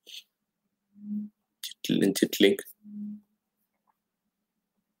my Git link.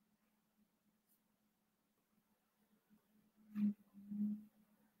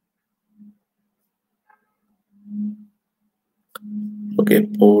 Okay,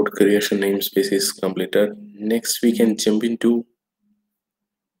 pod creation namespace is completed. Next, we can jump into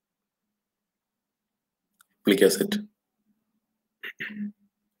replica set.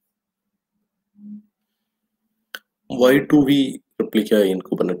 Why do we replica in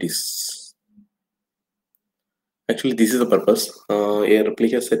Kubernetes? Actually, this is the purpose. A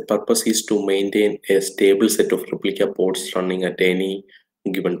replica set purpose is to maintain a stable set of replica ports running at any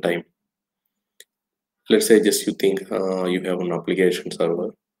given time. Let's say just you think you have an application server.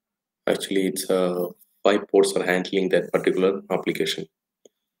 Actually, it's 5 ports are handling that particular application.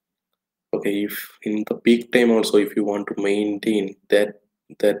 Okay, if in the peak time also, if you want to maintain that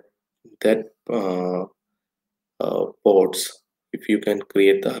that ports, if you can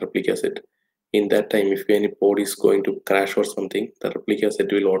create the replica set, in that time if any pod is going to crash or something, the replica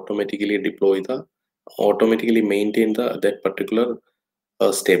set will automatically maintain that particular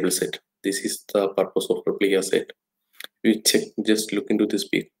stable set. This is the purpose of replica set. We check, just look into this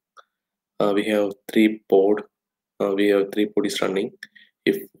peak. We have three pod is running.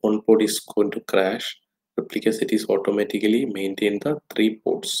 If one pod is going to crash, replica set is automatically maintain the 3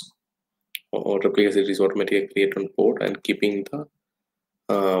 pods, or replica set is automatically create one pod and keeping the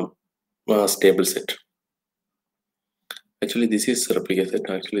stable set. Actually, this is replica set.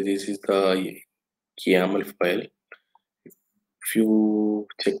 Actually, this is the YAML file. If you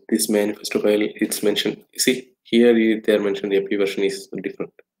check this manifesto file, it's mentioned. See here, they are mentioned the AP version is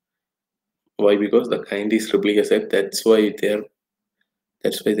different. Why? Because the kind is replica set. That's why the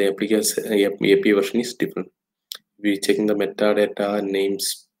AP version is different. We checking the metadata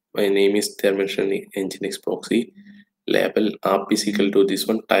names. My name is there mentioned Nginx proxy. Label app is equal to this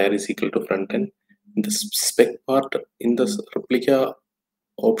one. Tire is equal to front end. In the spec part, in the replica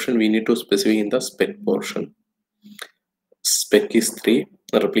option, we need to specify in the spec portion. Spec is 3.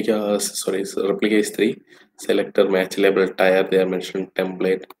 Replica is 3. Selector, match, label, tire. They are mentioned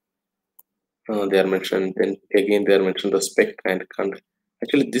template. They are mentioned. Then again they are mentioned the spec and content.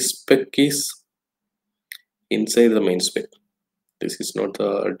 Actually, this spec is inside the main spec. This is not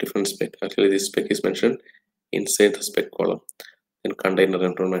the different spec. Actually, this spec is mentioned inside the spec column. And container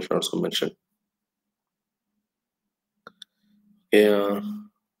information also mentioned. Yeah,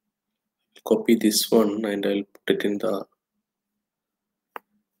 copy this one and I'll put it in the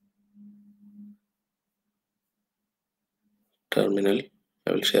terminal.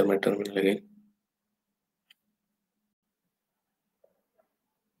 I will share my terminal again.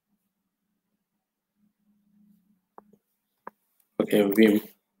 Okay, Vim.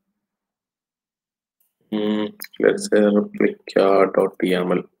 Let's say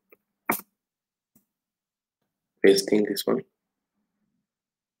replica.yaml. Pasting this one.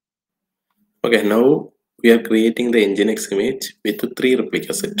 Okay, now we are creating the Nginx image with 3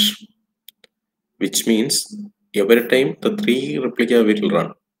 replica sets, which means every time the 3 replica will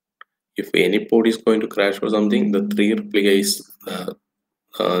run. If any pod is going to crash or something, the 3 replica is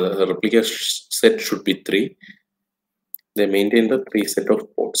replica set should be 3. They maintain the 3 set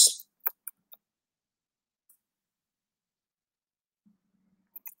of pods.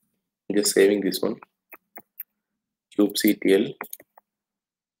 Just saving this one. kubectl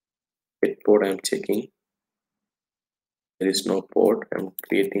get pod. I'm checking. There is no pod. I'm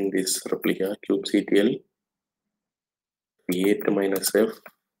creating this replica. kubectl create -f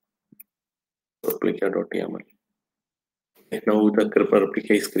replica.yaml. And now the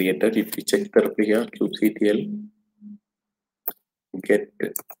replica is created. If we check the replica, kubectl get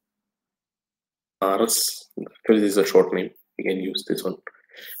rs. Actually, this is a short name. We can use this one.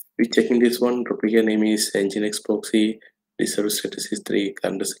 We checking this one. Replica name is Nginx proxy. Reserve status is 3.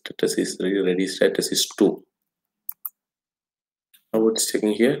 Current status is 3. Ready status is 2. Now it's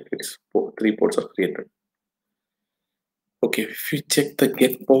checking here. It's 3 pods are created. Okay, if you check the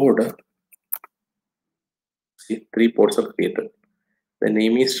get pod, see 3 pods are created. The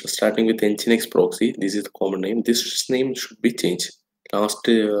name is starting with Nginx proxy. This is the common name. This name should be changed. Last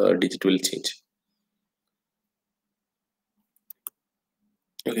digit will change.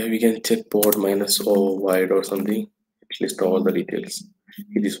 Okay, we can check pod -o wide or something. At least all the details.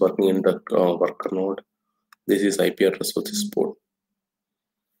 It is working in the worker node. This is IP address of this port.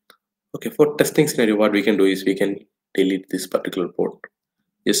 Okay, for testing scenario, what we can do is we can delete this particular port.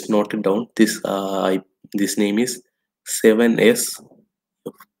 Just note it down. This name is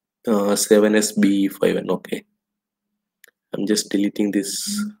 7SB51. Okay, I'm just deleting this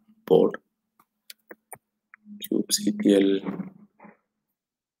port. kubectl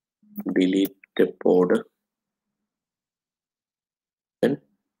delete the port. And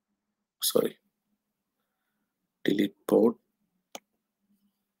sorry, delete port.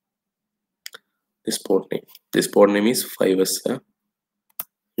 This port name is 5S. I'm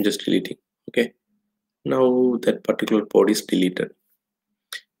just deleting. Okay, now that particular port is deleted.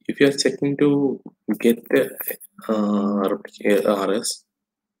 If you are checking to get the rs,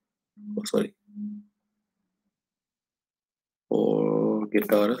 sorry, or get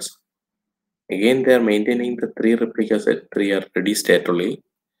rs, Again, they are maintaining the 3 replicas at 3 are ready state only.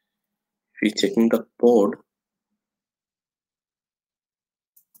 If we checking the pod,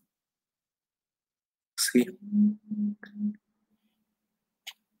 see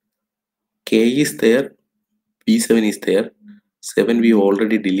K is there, P7 is there, 7 we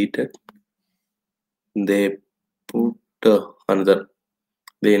already deleted. They put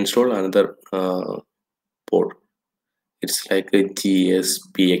they install another port. It's like a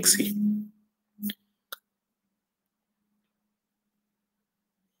GSPXE.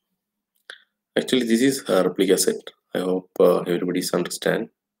 Actually, this is a replica set. I hope everybody's understand.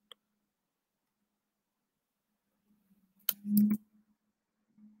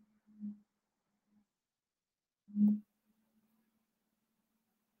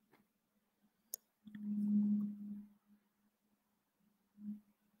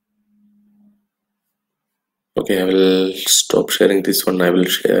 Okay, I will stop sharing this one. I will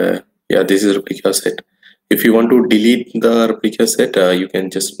share. Yeah, this is replica set. If you want to delete the replica set, you can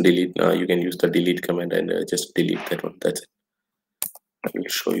just delete. You can use the delete command and just delete that one. That's it. I will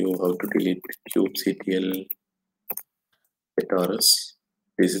show you how to delete kubectl rs.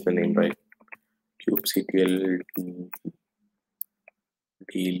 This is the name, right? kubectl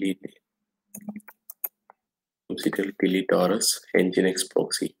delete kubectl delete rs nginx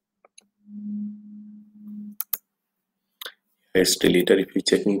proxy. It's deleted. If you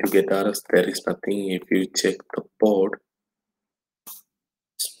checking to get rs, there is nothing. If you check the pod,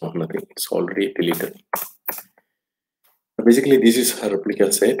 it's not nothing. It's already deleted. Basically, this is a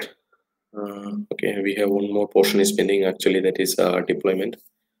replica set. Okay, we have one more portion is pending. Actually, that is deployment.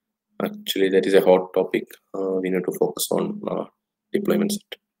 Actually, that is a hot topic. We need to focus on deployment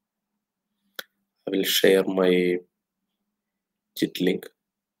set. I will share my Git link.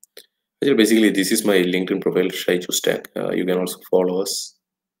 Actually, basically, this is my LinkedIn profile, 𝐂𝐥𝐨𝐿𝐴. You can also follow us.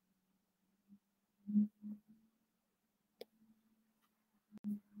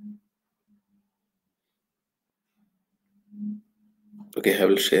 Okay, I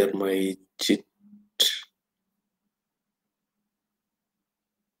will share my Git.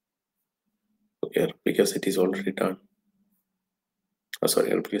 Okay, because it is already done. Oh,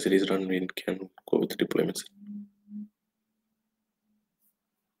 sorry, because it is done, we can go with deployments.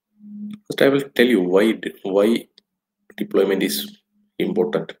 First, I will tell you why deployment is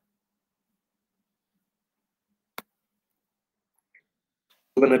important.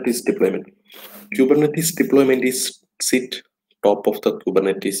 Kubernetes deployment. Kubernetes deployment is sit top of the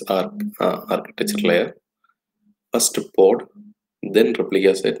Kubernetes architecture layer. First pod, then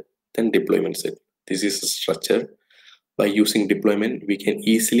replica set, then deployment set. This is a structure. By using deployment, we can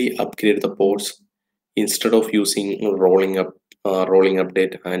easily upgrade the pods instead of using rolling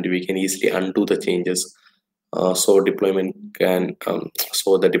update, and we can easily undo the changes. So deployment can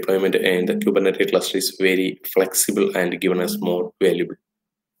so the deployment and the Kubernetes cluster is very flexible and given us more valuable.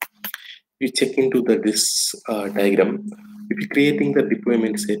 You check into this diagram. If you're creating the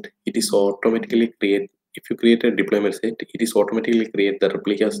deployment set, it is automatically create. If you create a deployment set, it is automatically create the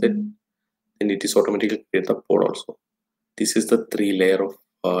replica set, and it is automatically create the pod also. This is the 3 layer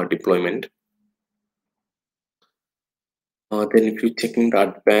of deployment. Then if you're checking the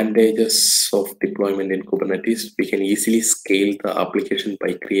advantages of deployment in Kubernetes, we can easily scale the application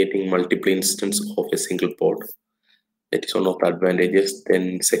by creating multiple instances of a single pod. That is one of the advantages.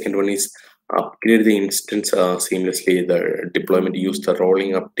 Then second one is upgrade the instance seamlessly. The deployment use the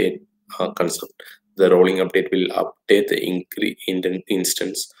rolling update concept. The rolling update will update the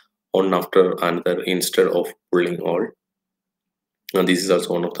instance one after another instead of pulling all. And this is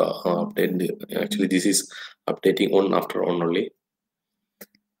also one of the update. Actually, this is updating one after one only.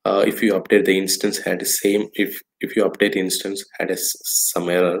 If you update the instance had the same, if you update instance had some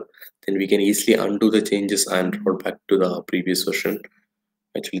error, then we can easily undo the changes and roll back to the previous version.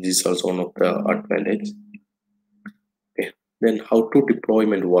 Actually, this is also one of the advantage. Okay, then how to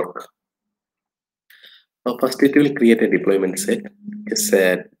deployment work? First, it will create a deployment set. Just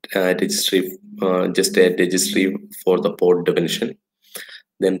add registry, just add registry for the pod definition.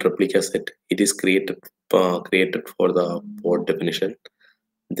 Then replica set. It is created for the pod definition.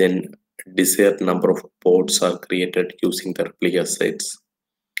 Then desired number of pods are created using the replica sets.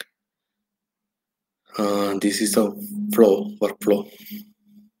 This is a workflow.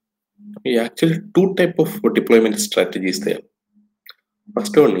 Yeah, actually, 2 type of deployment strategies there.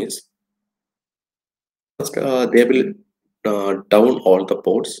 First one is first they will down all the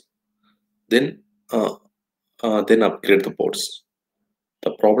pods, then upgrade the pods.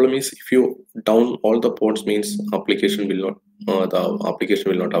 The problem is if you down all the pods means application will not the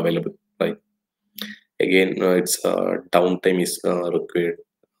application will not available, right? Again, it's downtime is required.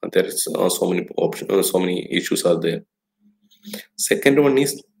 there is so many options, so many issues are there. Second one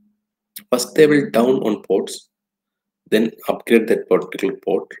is, first they will down on ports, then upgrade that particular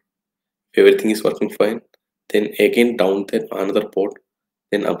port. If everything is working fine, then again down that another port,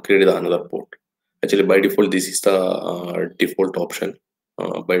 then upgrade the another port. Actually, by default, this is the default option.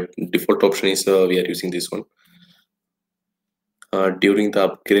 By default option is we are using this one. During the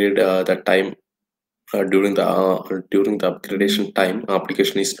upgrade, the time during the upgradation time,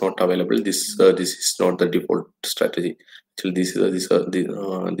 application is not available. This is not the default strategy. Actually,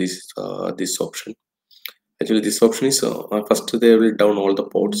 this option. Actually, this option is first they will down all the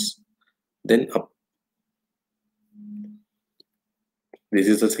ports, then up. This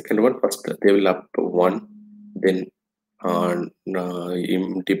is the second one. First they will up one, then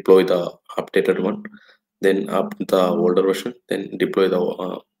deploy the updated one, then up the older version, then deploy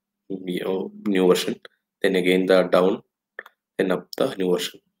the new version, then again the down, then up the new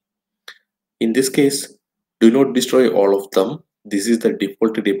version. In this case, do not destroy all of them. This is the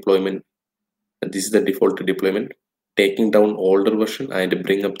default deployment. This is the default deployment, taking down older version and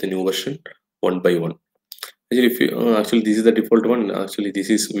bring up the new version one by one. Actually, if you actually this is the default one. Actually, this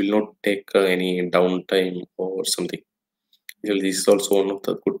is will not take any downtime or something. Actually, this is also one of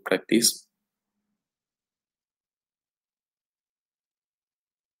the good practice.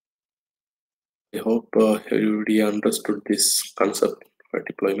 I hope everybody understood this concept for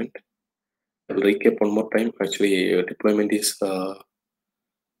deployment. I'll recap one more time. Actually, deployment is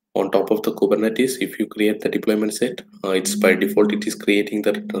on top of the Kubernetes. If you create the deployment set, it's by default it is creating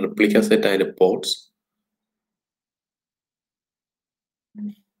the replica set and pods.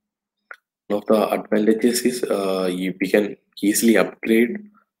 One of the advantages is we can easily upgrade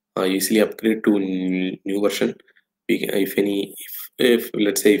to new version. If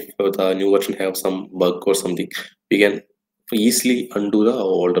let's say if the new version have some bug or something, we can easily undo the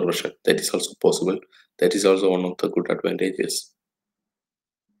older version. That is also possible. That is also one of the good advantages.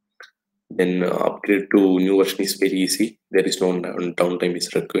 Then upgrade to new version is very easy. There is no downtime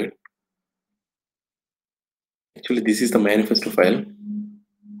is required. Actually, this is the manifesto file.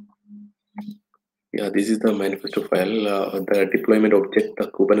 Yeah, this is the manifesto file. The deployment object, the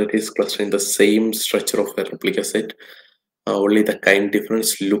Kubernetes cluster in the same structure of a replica set. Only the kind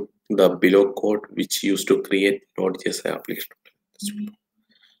difference look the below code which used to create Node.js application.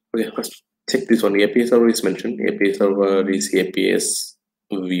 Okay, first check this one. API server is mentioned. API server is APS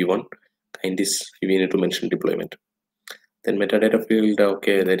v1. Kind is we need to mention deployment. Then metadata field.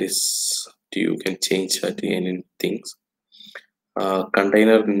 Okay, that is you can change any things.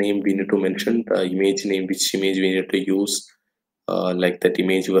 Container name we need to mention, the image name, which image we need to use, like that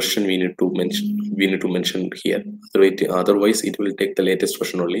image version we need to mention here. Otherwise it will take the latest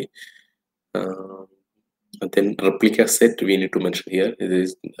version only. And then replica set we need to mention here. It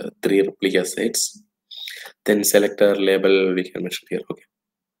is 3 replica sets. Then selector label we can mention here. Okay.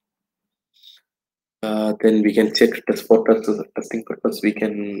 Then we can check test for testing purpose. We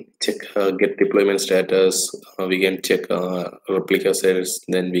can check get deployment status. We can check replica sets.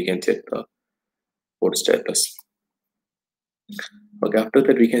 Then we can check the port status. Okay, after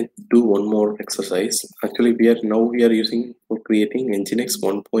that we can do one more exercise. Actually, we are using for creating Nginx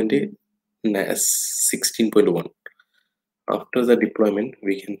 1.8 16.1. After the deployment,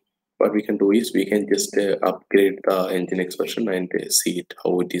 what we can do is we can just upgrade the Nginx version and see it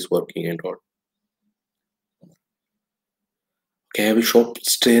how it is working and all. Okay, I will stop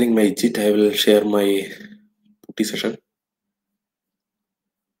sharing my JIT. I will share my Putty session.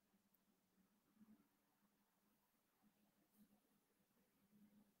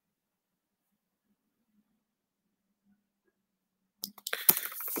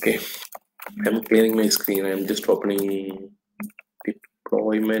 Okay, I'm clearing my screen. I'm just opening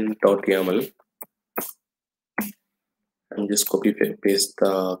deployment.yaml. I'm just copy paste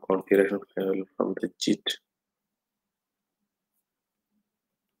the configuration file from the JIT.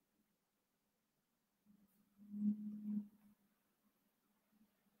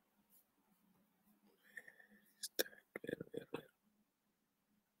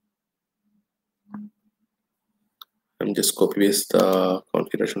 I'm just copy paste the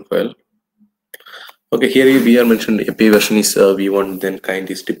configuration file. Okay, here we are mentioned API version is v1, then kind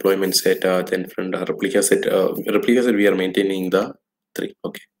is deployment set, then from the replica set we are maintaining the 3.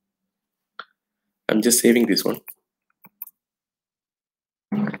 Okay, I'm just saving this one.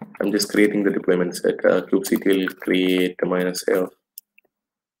 I'm just creating the deployment set. kubectl create -f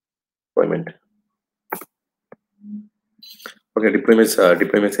deployment. Okay,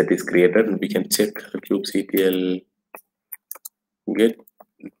 deployment set is created, and we can check kubectl get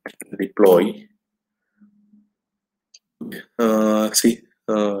deploy. See,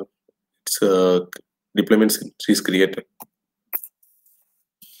 its deployment is created.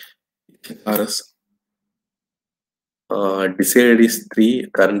 RS desired is 3,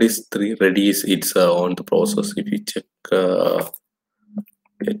 current is 3, ready is it's on the process. If you check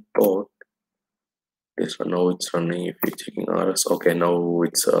get port, this one now it's running. If you're checking RS, okay, now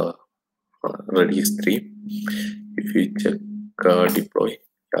it's ready is 3. If you check deploy,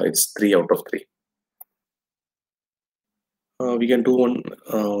 yeah, it's 3 out of 3. We can do one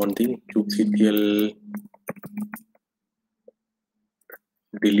thing, kubectl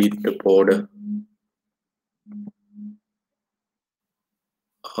delete the pod.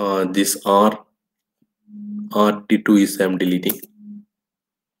 This RT2 is I'm deleted,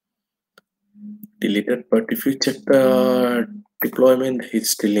 but if you check the deployment,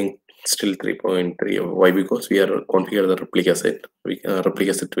 it's still 3.3. Why? Because we are configure the replica set.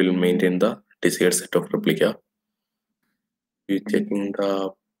 Replica set will maintain the desired set of replica. You checking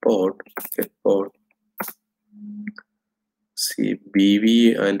the port, get port. See,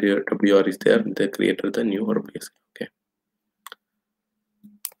 BV and WR is there. They created the new replica set. Okay.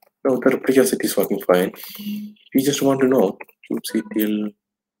 Now the replica set is working fine. We just want to know kubectl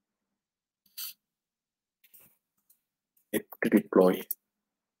deploy.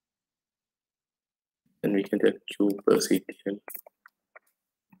 Then we can get kubectl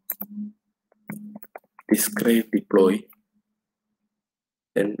describe deploy,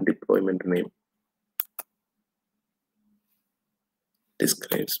 then deployment name,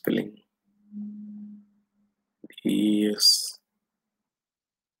 describe spelling, yes.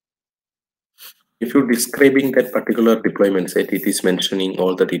 If you're describing that particular deployment set, it is mentioning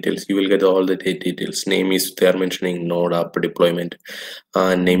all the details. You will get all the details. Name is they are mentioning node app deployment,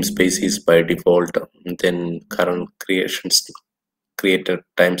 namespace is by default, then current creations created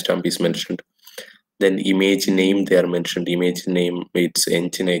timestamp is mentioned. Then image name they are mentioned. Image name it's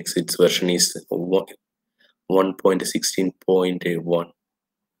Nginx. Its version is 1.16.1.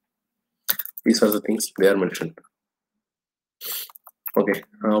 These are the things they are mentioned. Okay,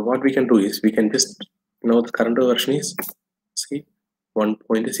 what we can do is we can just now the current version is see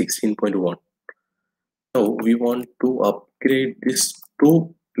 1.16.1. Now we want to upgrade this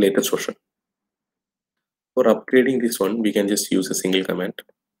to latest version. For upgrading this one, we can just use a single command.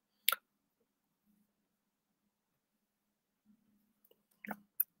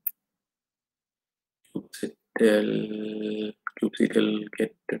 kubectl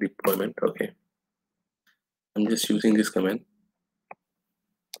get deployment. Okay, I'm just using this command.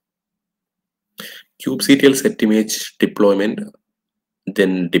 kubectl set image deployment,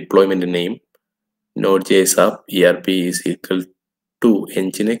 then deployment name, node.js app ERP is equal to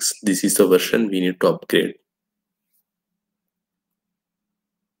Nginx. This is the version we need to upgrade.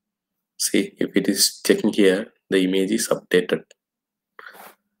 See, if it is checking here, the image is updated.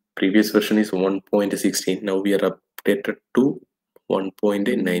 Previous version is 1.16. Now we are updated to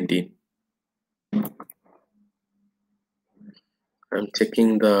 1.19. I'm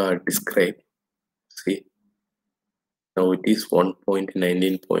checking the describe. See, now it is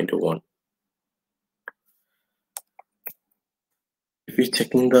 1.19.1. If you're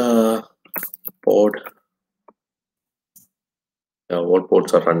checking the pod, all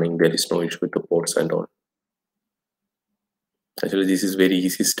ports are running. There is no issue with the ports and all. Actually, this is very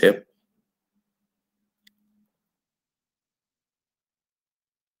easy step.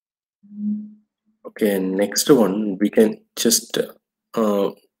 Okay, next one we can just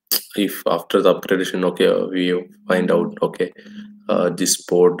if after the upgradation, okay, we find out okay this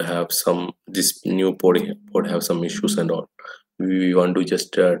pod have some new pod have some issues and all. We want to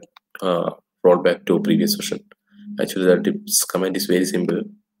just roll back to previous version. Actually, that command is very simple.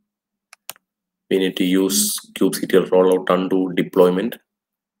 We need to use kubectl rollout undo deployment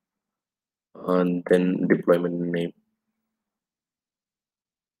and then deployment name.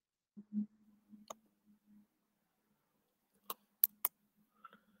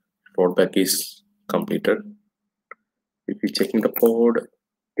 Rollback is completed. If you're checking the pod,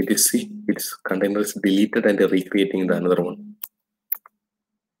 it is see its container is deleted and recreating the another one,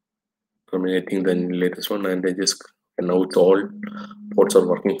 terminating the latest one, and now it's all ports are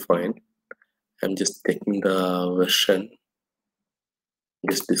working fine. I'm just taking the version,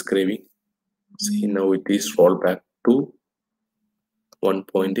 just describing. See, now it is rolled back to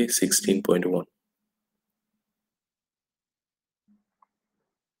 1.16.1.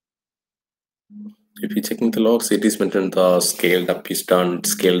 If you're checking the logs, it is mentioned the scaled up is done,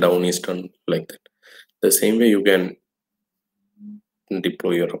 scaled down is done, like that. The same way you can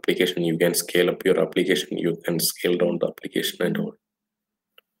deploy your application, you can scale up your application, you can scale down the application and all.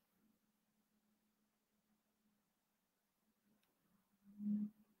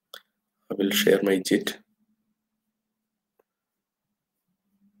 will share my JIT.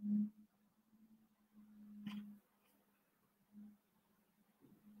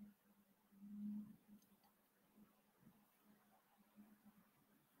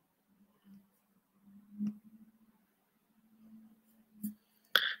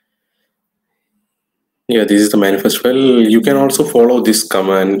 Yeah, this is the manifest. Well, you can also follow this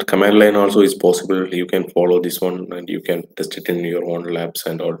command line also is possible. You can follow this one and you can test it in your own labs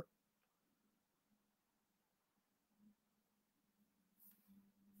and all.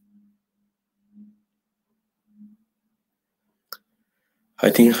 I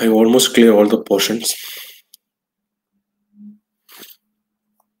think I almost clear all the portions.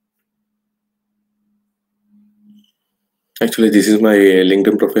 Actually, this is my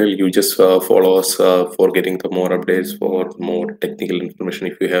LinkedIn profile. You just follow us for getting the more updates, for more technical information.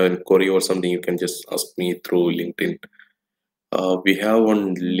 If you have any query or something, you can just ask me through LinkedIn. We have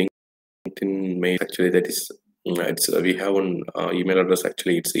one LinkedIn mail actually that is we have one email address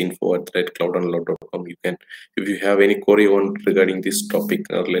actually. It's info@cloudandloud.com. You can, if you have any query on regarding this topic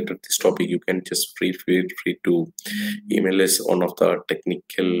related to this topic, you can just feel free to email us. One of the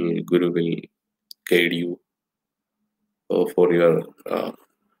technical guru will guide you for your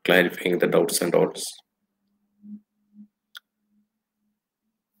clarifying the doubts and all.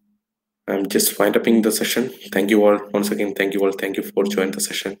 I'm just wind upping the session. Thank you all once again. Thank you all. Thank you for joining the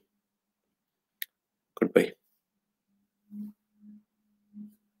session. Goodbye.